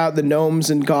bit of that, the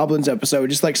gnomes and goblins episode.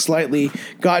 Just like slightly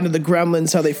got into the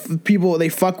Gremlins, how they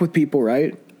fuck with people,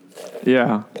 right?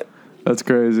 Yeah, that's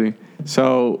crazy.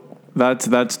 So that's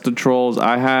the trolls.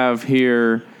 I have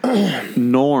here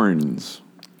Norns.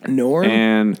 Norn?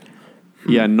 And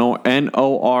yeah, Norns. Yeah.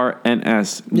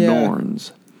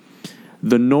 Norns.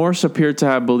 The Norse appear to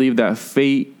have believed that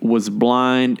fate was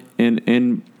blind and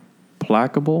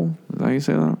implacable. Is that how you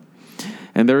say that?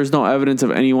 And there is no evidence of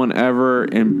anyone ever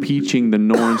impeaching the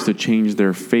Norns to change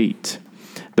their fate.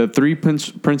 The three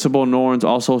principal Norns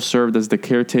also served as the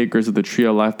caretakers of the tree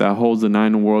of life that holds the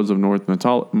 9 worlds of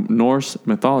Norse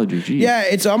mythology. Jeez. Yeah,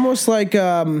 it's almost like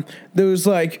those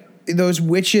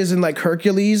witches and like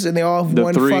Hercules, and they all have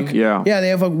one three, fucking they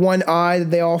have like one eye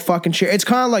that they all fucking share. It's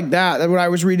kind of like that. That's what I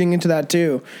was reading into that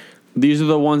too. These are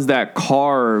the ones that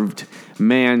carved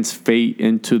man's fate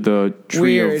into the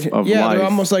tree of life. Yeah, they're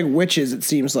almost like witches, it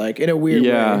seems like, in a weird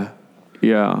way.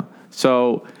 Yeah.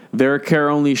 So their care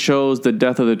only shows the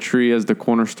death of the tree as the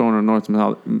cornerstone of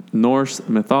Norse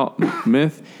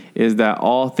myth is that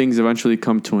all things eventually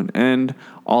come to an end.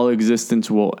 All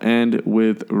existence will end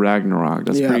with Ragnarok.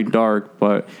 That's pretty dark,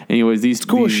 but anyways, these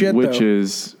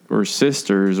witches or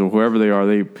sisters or whoever they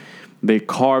are, they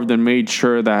carved and made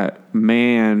sure that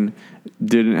man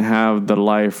didn't have the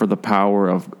life or the power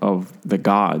of the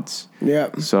gods.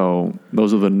 Yeah. So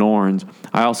those are the Norns.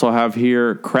 I also have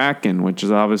here Kraken, which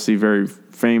is obviously very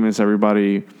famous.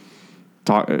 Everybody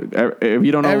talk. If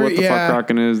you don't know what the fuck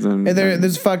Kraken is, then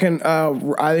there's fucking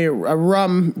I think a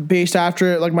rum based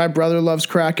after it. Like my brother loves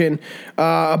Kraken.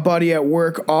 A buddy at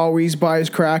work always buys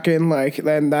Kraken. Like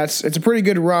then it's a pretty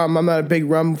good rum. I'm not a big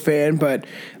rum fan, but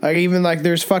like even like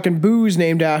there's fucking booze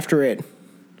named after it.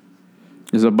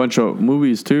 There's a bunch of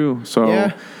movies too.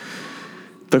 So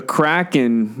the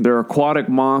Kraken, they're aquatic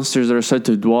monsters that are said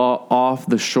to dwell off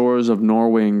the shores of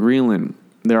Norway and Greenland.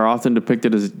 They are often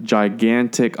depicted as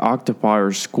gigantic octopi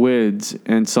or squids,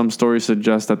 and some stories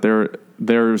suggest that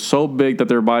they're so big that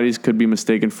their bodies could be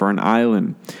mistaken for an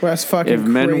island. Well, that's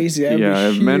fucking crazy.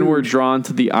 If men were drawn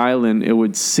to the island, it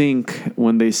would sink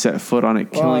when they set foot on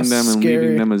it, killing them and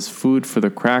leaving them as food for the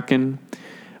Kraken.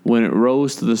 When it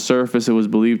rose to the surface, it was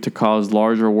believed to cause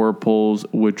larger whirlpools,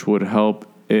 which would help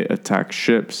it attack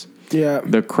ships. Yeah.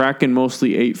 The Kraken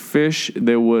mostly ate fish.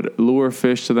 They would lure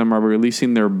fish to them by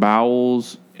releasing their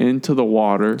bowels into the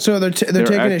water. So they're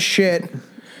taking a shit.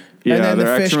 Yeah, and then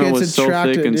their the fish excrement was so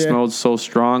extracted, thick and smelled so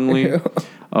strongly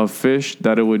of fish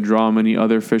that it would draw many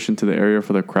other fish into the area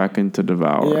for the Kraken to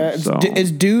devour. Yeah, it's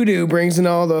doo-doo brings in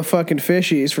all the fucking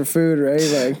fishies for food,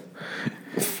 right? Like...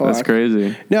 Fuck. That's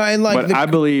crazy. No, and like, but I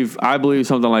believe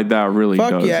something like that really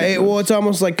does. Fuck yeah! It's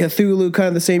almost like Cthulhu, kind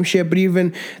of the same shit. But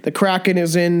even the Kraken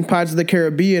is in Pirates of the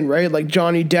Caribbean, right? Like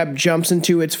Johnny Depp jumps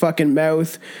into its fucking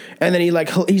mouth, and then he's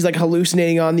like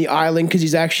hallucinating on the island because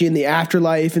he's actually in the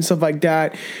afterlife and stuff like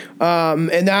that.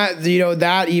 And that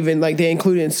that even like they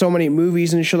included in so many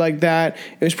movies and shit like that.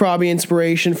 It was probably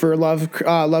inspiration for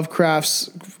Lovecraft's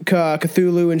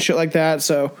Cthulhu and shit like that.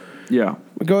 So yeah,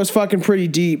 it goes fucking pretty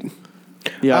deep.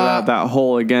 Yeah, that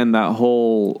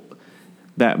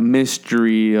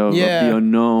mystery of the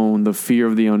unknown, the fear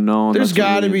of the unknown. There's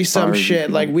got to be some shit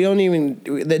like we don't even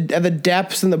the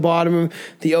depths in the bottom of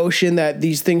the ocean that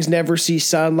these things never see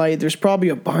sunlight. There's probably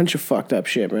a bunch of fucked up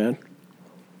shit, man.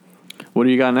 What do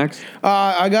you got next?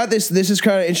 I got this. This is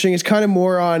kind of interesting. It's kind of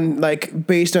more on like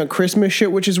based on Christmas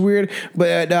shit, which is weird.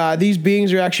 But these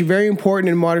beings are actually very important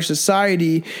in modern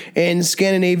society. In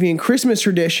Scandinavian Christmas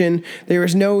tradition, there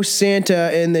is no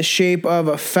Santa in the shape of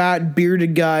a fat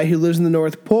bearded guy who lives in the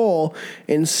North Pole.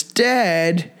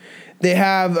 Instead, they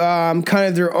have kind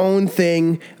of their own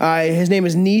thing. His name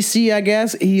is Nisi, I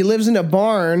guess. He lives in a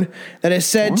barn that is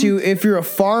said to, if you're a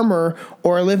farmer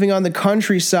or living on the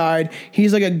countryside,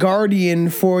 he's like a guardian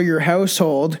for your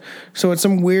household. So it's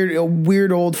some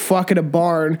weird old fuck in a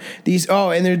barn.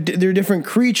 And they're different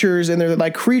creatures, and they're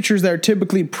like creatures that are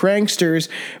typically pranksters,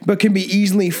 but can be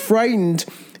easily frightened.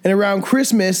 And around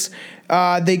Christmas,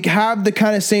 they have the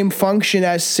kind of same function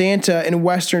as Santa in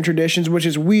Western traditions, which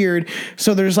is weird.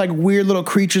 So there's like weird little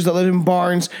creatures that live in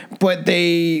barns, but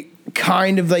they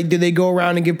kind of like, do they go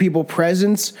around and give people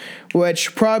presents,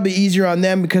 which probably easier on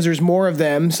them because there's more of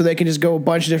them. So they can just go a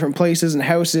bunch of different places and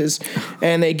houses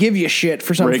and they give you shit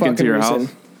for some fucking reason.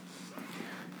 House.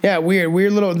 Yeah,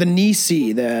 weird little, the Nisi,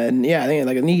 I think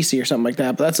like a Nisi or something like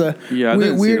that. But that's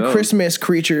weird Christmas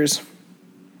creatures.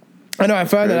 I know. I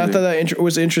thought that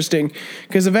was interesting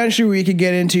because eventually we could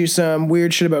get into some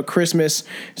weird shit about Christmas,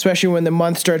 especially when the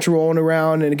month starts rolling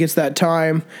around and it gets that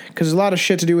time. Because there's a lot of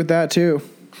shit to do with that too.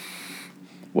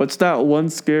 What's that one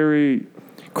scary?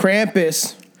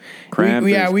 Krampus.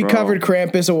 We covered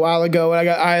Krampus a while ago, and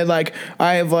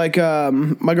I have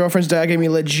my girlfriend's dad gave me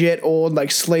legit old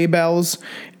like sleigh bells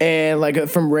and like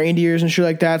from reindeers and shit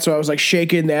like that. So I was like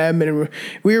shaking them, and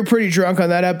we were pretty drunk on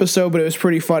that episode, but it was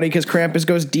pretty funny because Krampus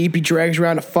goes deep. He drags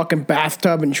around a fucking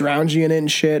bathtub and drowns you in it and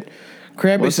shit.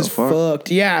 Krampus is fucked.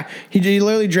 Yeah, he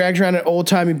literally drags around an old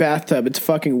timey bathtub. It's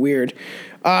fucking weird.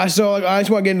 So I just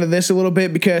want to get into this a little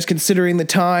bit because considering the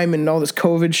time and all this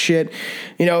COVID shit,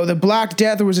 the Black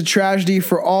Death was a tragedy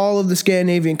for all of the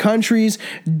Scandinavian countries.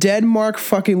 Denmark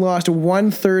fucking lost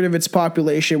 1/3 of its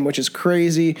population, which is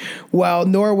crazy, while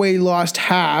Norway lost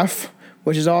half,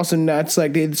 which is also nuts.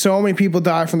 Like, so many people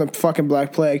died from the fucking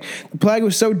Black Plague. The plague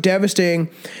was so devastating,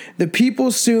 the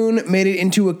people soon made it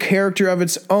into a character of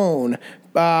its own.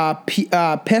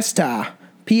 Pesta.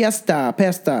 That's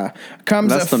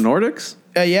the Nordics?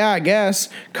 Yeah, I guess.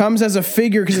 Comes as a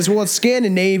figure because it's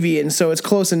Scandinavian, so it's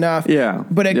close enough. Yeah.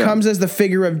 But it comes as the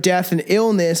figure of death and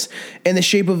illness in the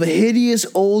shape of a hideous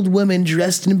old woman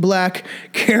dressed in black,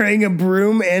 carrying a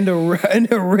broom and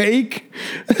a rake.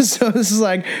 So this is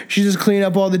like, she's just cleaning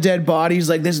up all the dead bodies.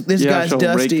 Like, this guy's dusty.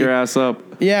 Rake your ass up.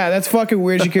 Yeah, that's fucking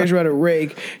weird. She carries around a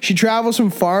rake. She travels from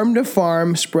farm to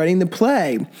farm, spreading the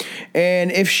plague.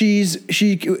 And if she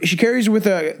carries with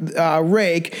a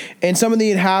rake, and some of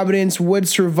the inhabitants would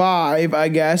survive, I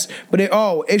guess. But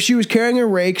if she was carrying a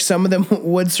rake, some of them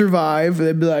would survive.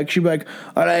 She'd be like,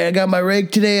 all right, I got my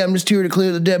rake today. I'm just here to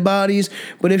clear the dead bodies.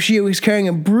 But if she was carrying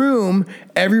a broom,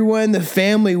 everyone in the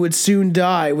family would soon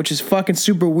die, which is fucking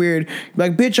super weird.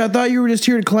 Like, bitch, I thought you were just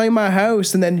here to claim my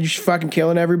house, and then you're just fucking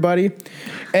killing everybody.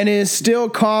 And it is still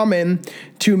common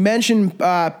to mention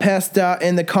pesta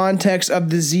in the context of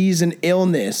disease and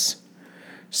illness.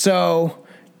 So,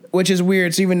 which is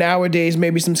weird. So even nowadays,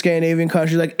 maybe some Scandinavian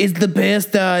countries like, it's the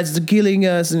pesta, it's killing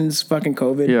us, and it's fucking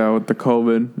COVID. Yeah, with the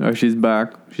COVID. Oh, she's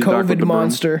back. She's COVID back with the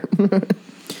monster.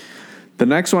 The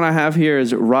next one I have here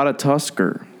is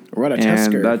Ratatoskr.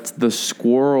 And that's the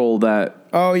squirrel that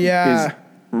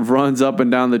runs up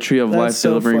and down the tree of life,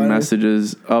 delivering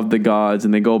messages of the gods,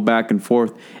 and they go back and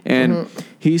forth. And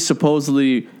he's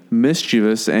supposedly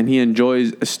mischievous, and he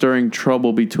enjoys stirring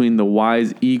trouble between the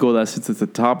wise eagle that sits at the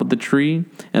top of the tree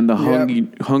and the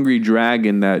hungry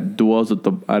dragon that dwells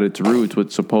at its roots,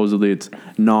 which supposedly it's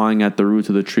gnawing at the roots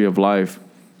of the tree of life.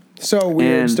 So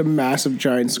weird. Just a massive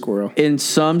giant squirrel. In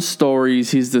some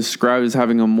stories, he's described as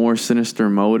having a more sinister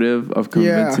motive of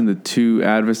convincing the two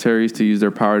adversaries to use their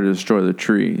power to destroy the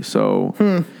tree. So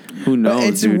who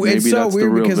knows, dude? Maybe so that's the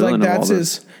real villain of all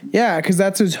this. Because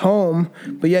that's his home,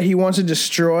 but yet he wants it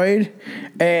destroyed.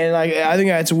 And I think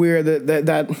that's weird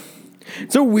that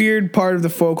it's a weird part of the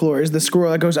folklore is the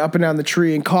squirrel that goes up and down the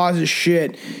tree and causes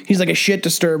shit. He's like a shit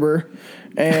disturber.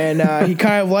 And he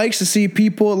kind of likes to see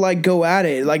people like go at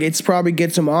it. Like, it's probably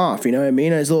gets him off, you know what I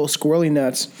mean? His little squirrely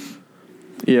nuts.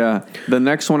 Yeah. The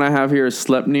next one I have here is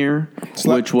Sleipnir,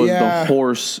 which was the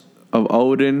horse of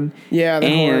Odin. Yeah, the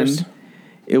horse.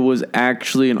 It was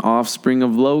actually an offspring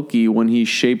of Loki when he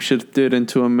shapeshifted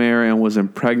into a mare and was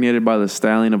impregnated by the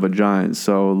stallion of a giant.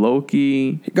 So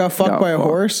Loki got fucked by a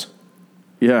horse?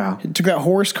 Yeah. He took that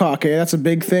horse cock, eh? That's a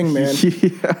big thing, man. He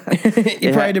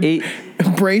probably had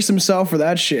to brace himself for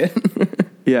that shit.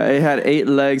 Yeah, it had 8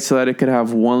 legs so that it could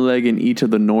have 1 leg in each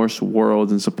of the Norse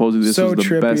worlds, and supposedly this was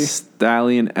the best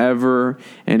stallion ever,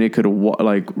 and it could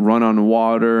run on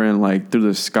water and like through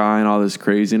the sky and all this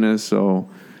craziness. So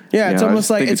yeah, it's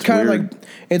almost like it's kind of like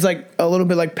it's like a little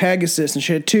bit like Pegasus and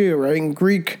shit too, right? In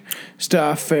Greek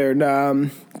stuff,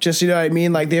 and just, you know what I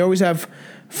mean? Like, they always have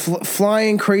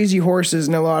flying crazy horses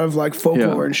and a lot of like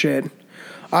folklore and shit.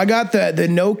 I got the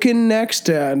Noken next.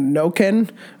 Noken.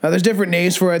 There's different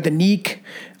names for it. The Neek.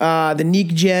 The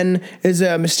Neek-gen is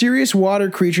a mysterious water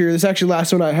creature. This is actually the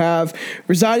last one I have.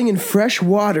 Residing in fresh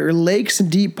water, lakes, and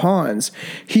deep ponds.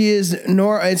 He is a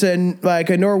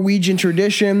Norwegian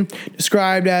tradition,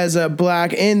 described as a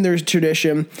black in their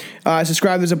tradition. It's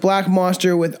described as a black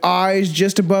monster with eyes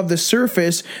just above the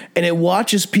surface, and it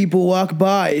watches people walk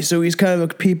by. So he's kind of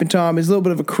a peeping Tom. He's a little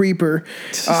bit of a creeper.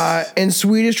 In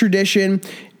Swedish tradition,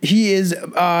 he is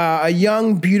a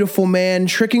young, beautiful man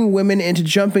tricking women into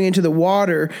jumping into the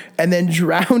water and then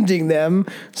drowning them.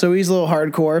 So he's a little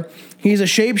hardcore. He's a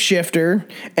shapeshifter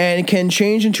and can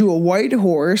change into a white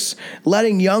horse,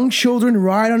 letting young children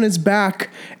ride on his back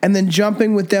and then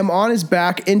jumping with them on his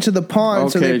back into the pond.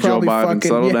 Okay, so they probably Joe Biden,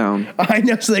 settle down. I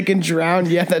know, so they can drown.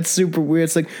 Yeah, that's super weird.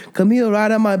 It's like, Camille,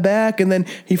 ride on my back. And then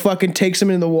he fucking takes them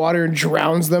into the water and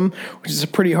drowns them, which is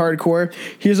pretty hardcore.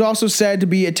 He is also said to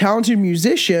be a talented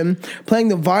musician, playing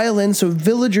the violin so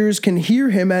villagers can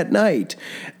hear him at night.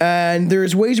 And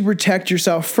there's ways to protect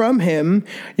yourself from him.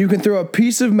 You can throw a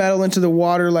piece of metal into the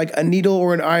water like a needle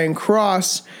or an iron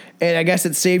cross, and I guess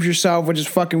it saves yourself, which is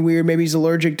fucking weird. Maybe he's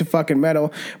allergic to fucking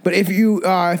metal. But if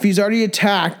he's already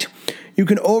attacked, you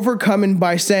can overcome him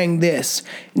by saying this: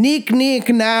 Nick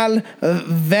nal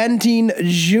ventin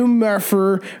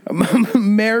jumerfer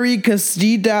Mary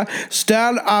Castida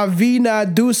stal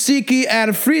avina dusiki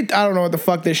adfrit. I don't know what the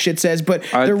fuck this shit says, but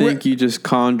I think you just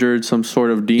conjured some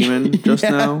sort of demon just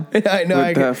now. I know.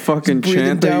 With that fucking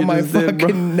chant down my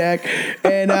fucking neck.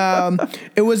 And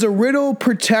it was a riddle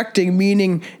protecting,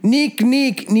 meaning Nick,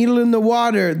 needle in the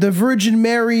water. The Virgin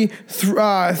Mary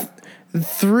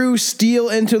threw steel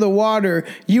into the water.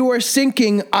 You are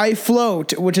sinking, I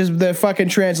float, which is the fucking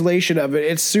translation of it.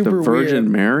 It's super weird. The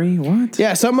Virgin Mary? What?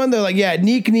 Yeah, someone, they're like, yeah,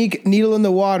 neek, needle in the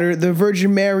water. The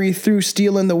Virgin Mary threw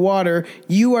steel in the water.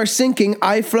 You are sinking,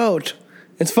 I float.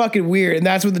 It's fucking weird, and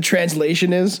that's what the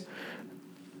translation is.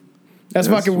 That's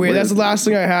fucking weird. That's the last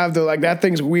thing I have, though. Like, that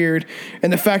thing's weird.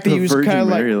 And the fact that he was kind of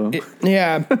like...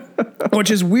 Yeah. Which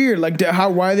is weird. Like,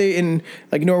 why are they in,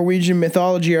 like, Norwegian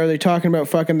mythology are they talking about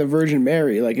fucking the Virgin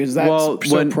Mary? Like, is that so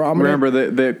prominent? Remember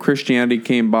that Christianity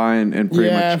came by and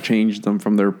pretty much changed them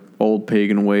from their old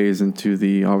pagan ways into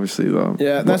the, obviously, the...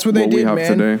 Yeah, that's what they did,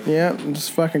 man. Today. Yeah, it's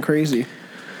fucking crazy.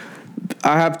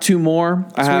 I have two more.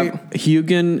 Sweet. I have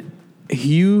Hugin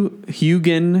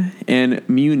and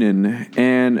Munin,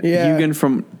 and Hugin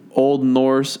from Old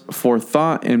Norse for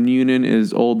thought, and Munin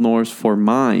is Old Norse for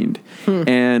mind.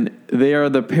 And they are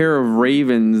the pair of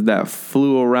ravens that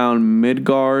flew around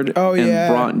Midgard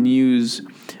brought news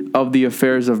of the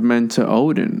affairs of men to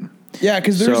Odin. Yeah,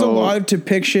 because there's a lot of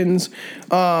depictions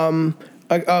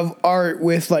of art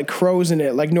with like crows in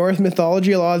it. Like Norse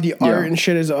mythology, a lot of the art and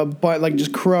shit is like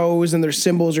just crows, and their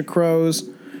symbols are crows.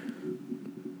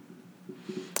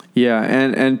 Yeah,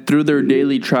 and through their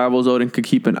daily travels, Odin could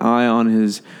keep an eye on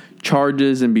his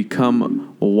charges and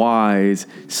become wise.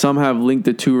 Some have linked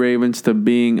the two ravens to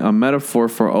being a metaphor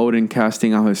for Odin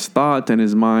casting out his thought and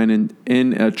his mind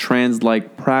in a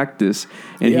trance-like practice,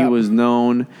 and he was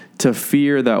known to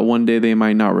fear that one day they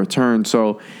might not return.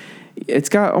 So it's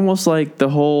got almost like the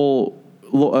whole...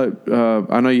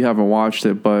 I know you haven't watched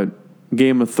it, but...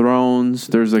 Game of Thrones,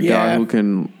 there's a guy who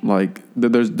can like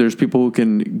there's people who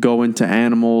can go into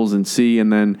animals and see,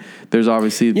 and then there's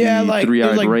obviously the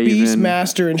three-eyed like raven,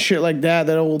 Beastmaster and shit like that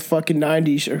old fucking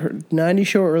 90s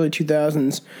show or early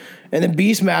 2000s, and then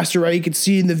Beastmaster, right, you could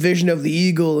see in the vision of the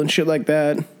eagle and shit like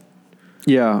that.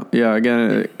 Yeah,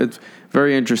 again, it's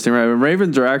very interesting, right? And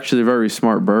ravens are actually very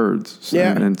smart birds,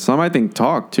 and some I think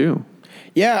talk too.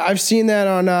 Yeah, I've seen that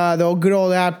on the old good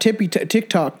old app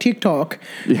TikTok.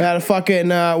 That a fucking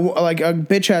like a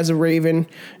bitch has a raven,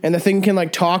 and the thing can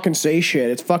like talk and say shit.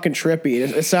 It's fucking trippy.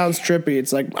 It sounds trippy.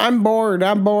 It's like I'm bored.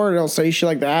 It'll say shit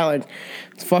like that. Like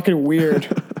it's fucking weird.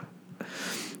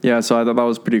 Yeah, so I thought that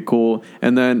was pretty cool.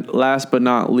 And then last but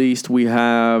not least, we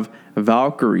have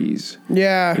Valkyries.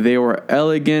 Yeah. They were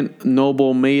elegant,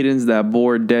 noble maidens that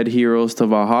bore dead heroes to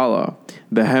Valhalla,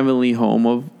 the heavenly home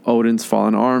of Odin's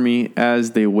fallen army,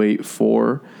 as they wait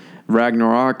for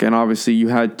Ragnarok. And obviously you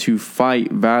had to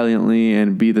fight valiantly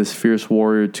and be this fierce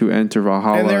warrior to enter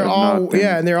Valhalla. And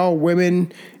they're all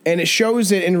women. And it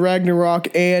shows it in Ragnarok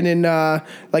and in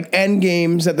like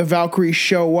Endgames that the Valkyries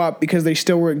show up because they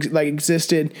still were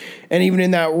existed. And even in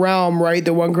that realm, right,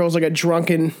 the one girl's like a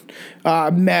drunken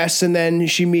mess, and then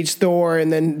she meets Thor,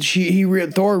 and then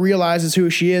Thor realizes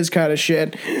who she is, kind of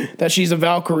shit, that she's a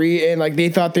Valkyrie, and like they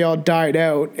thought they all died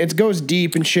out. It goes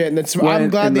deep and shit, and I'm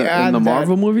glad they added in the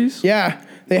Marvel movies. Yeah,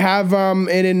 they have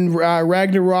it in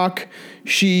Ragnarok.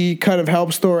 She kind of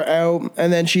helps Thor out,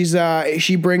 and then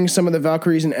she brings some of the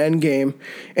Valkyries in Endgame.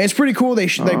 And it's pretty cool they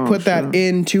put that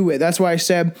into it. That's why I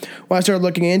said when I started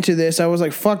looking into this, I was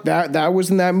like, fuck, that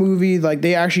was in that movie. Like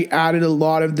they actually added a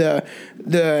lot of the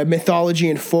mythology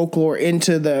and folklore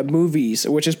into the movies,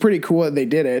 which is pretty cool that they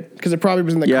did it, because it probably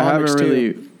was in the comics too.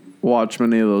 Really watch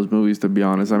many of those movies, to be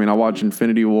honest. I mean, I watch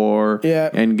Infinity War,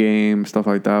 Endgame, stuff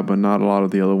like that, but not a lot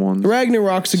of the other ones.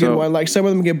 Ragnarok's a good one. Like some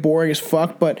of them get boring as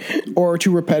fuck, or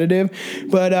too repetitive.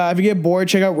 But if you get bored,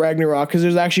 check out Ragnarok, because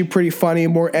there's actually pretty funny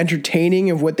and more entertaining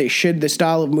of the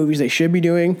style of movies they should be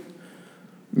doing.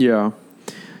 Yeah.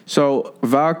 So,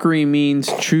 Valkyrie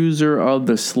means chooser of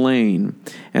the slain.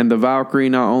 And the Valkyrie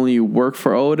not only worked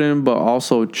for Odin, but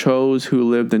also chose who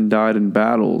lived and died in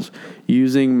battles,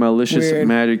 using malicious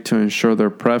magic to ensure their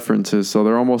preferences. So,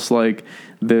 they're almost like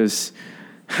this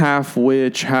half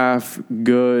witch, half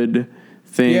good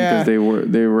thing that they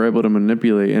were able to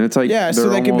manipulate. And it's like, so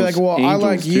they can be like, well, I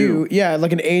like you. Too. Yeah,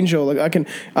 like an angel. Like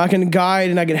I can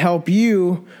guide and I can help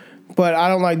you. But I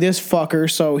don't like this fucker,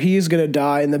 so he's gonna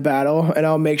die in the battle, and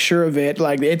I'll make sure of it.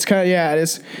 Like it's kind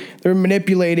of they're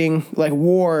manipulating like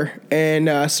war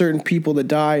and certain people to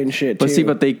die and shit. But see,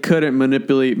 they couldn't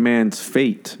manipulate man's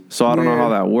fate, so I don't know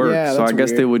how that works. Yeah, so I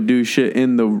guess they would do shit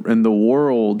in the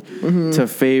world to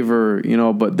favor,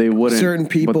 but they wouldn't certain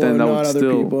people, but then that not other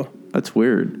people. That's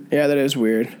weird. Yeah, that is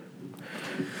weird.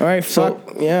 All right,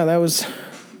 that was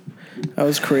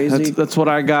crazy. That's what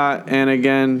I got, and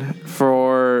again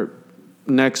for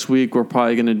next week, we're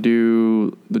probably going to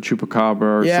do the Chupacabra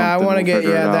or something. I want to get,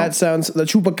 that sounds, the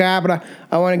Chupacabra.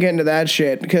 I want to get into that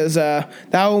shit because that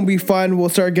will be fun. We'll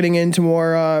start getting into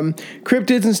more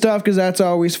cryptids and stuff because that's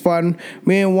always fun.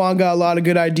 Me and Juan got a lot of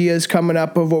good ideas coming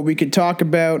up of what we could talk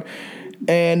about.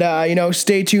 And,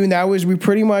 stay tuned. We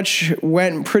pretty much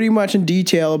went in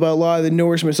detail about a lot of the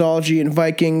Norse mythology and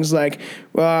Vikings.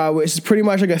 It's pretty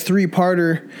much like a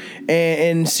 3-parter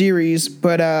in series.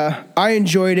 But I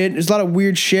enjoyed it. There's a lot of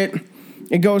weird shit.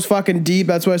 It goes fucking deep.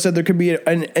 That's why I said there could be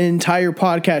an entire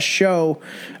podcast show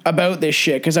about this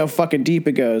shit because how fucking deep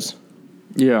it goes.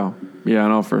 Yeah. Yeah,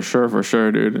 no, for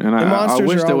sure, dude. And I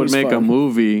wish they would make a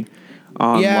movie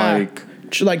on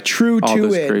true all to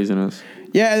this it. Craziness.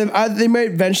 Yeah, they might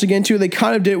eventually get into it. They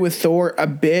kind of did it with Thor a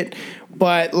bit,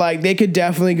 but they could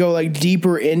definitely go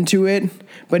deeper into it.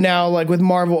 But now with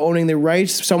Marvel owning the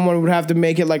rights, someone would have to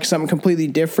make it something completely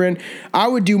different. I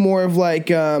would do more of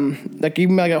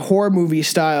even a horror movie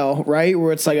style, right?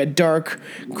 Where it's a dark,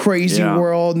 crazy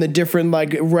world and the different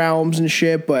realms and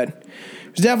shit, but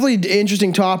it's definitely an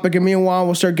interesting topic, and me and Juan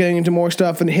will start getting into more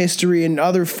stuff in history and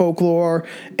other folklore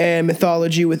and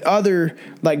mythology with other,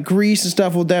 Greece and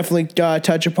stuff we'll definitely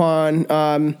touch upon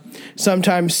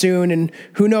sometime soon, and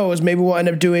who knows, maybe we'll end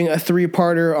up doing a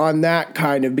 3-parter on that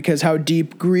kind of, because how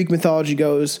deep Greek mythology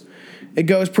goes, it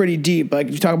goes pretty deep.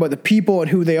 You talk about the people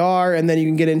and who they are, and then you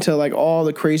can get into, all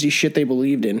the crazy shit they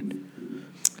believed in.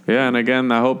 Yeah, and again,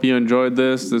 I hope you enjoyed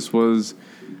this. This was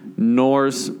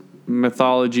Norse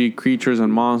mythology, creatures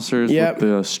and monsters with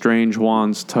the strange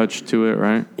Juan's touch to it,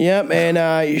 right? Yep,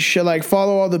 and you should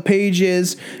follow all the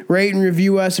pages, rate and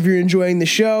review us if you're enjoying the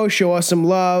show, show us some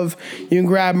love. You can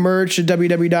grab merch at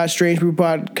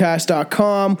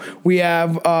www.strangebrewpodcast.com. We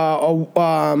have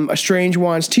a Strange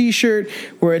Juan's t-shirt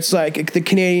where it's the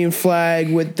Canadian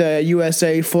flag with the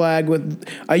USA flag with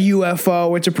a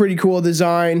UFO. It's a pretty cool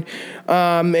design,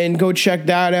 and go check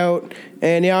that out.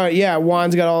 And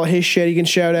Juan's got all his shit he can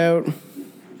shout out.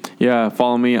 Yeah,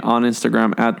 follow me on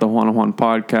Instagram at the Juan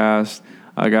Podcast.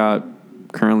 I got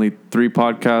currently 3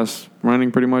 podcasts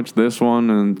running pretty much. This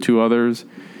one and 2 others.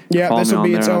 Yeah, this will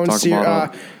be its own series.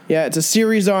 It's a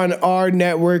series on our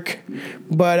network,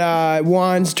 but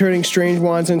Juan's turning Strange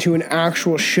Juan's into an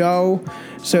actual show.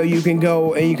 So you can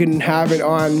go and you can have it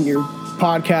on your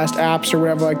podcast apps or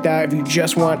whatever like that. If you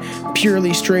just want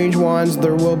purely Strange Juan's,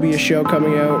 there will be a show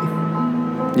coming out.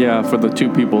 Yeah, for the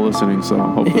 2 people listening, so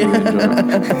hopefully they enjoy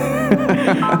it.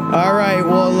 All right,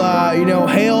 well,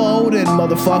 hail Odin,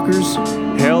 motherfuckers.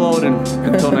 Hail Odin.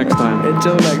 Until next time.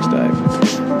 Until next time.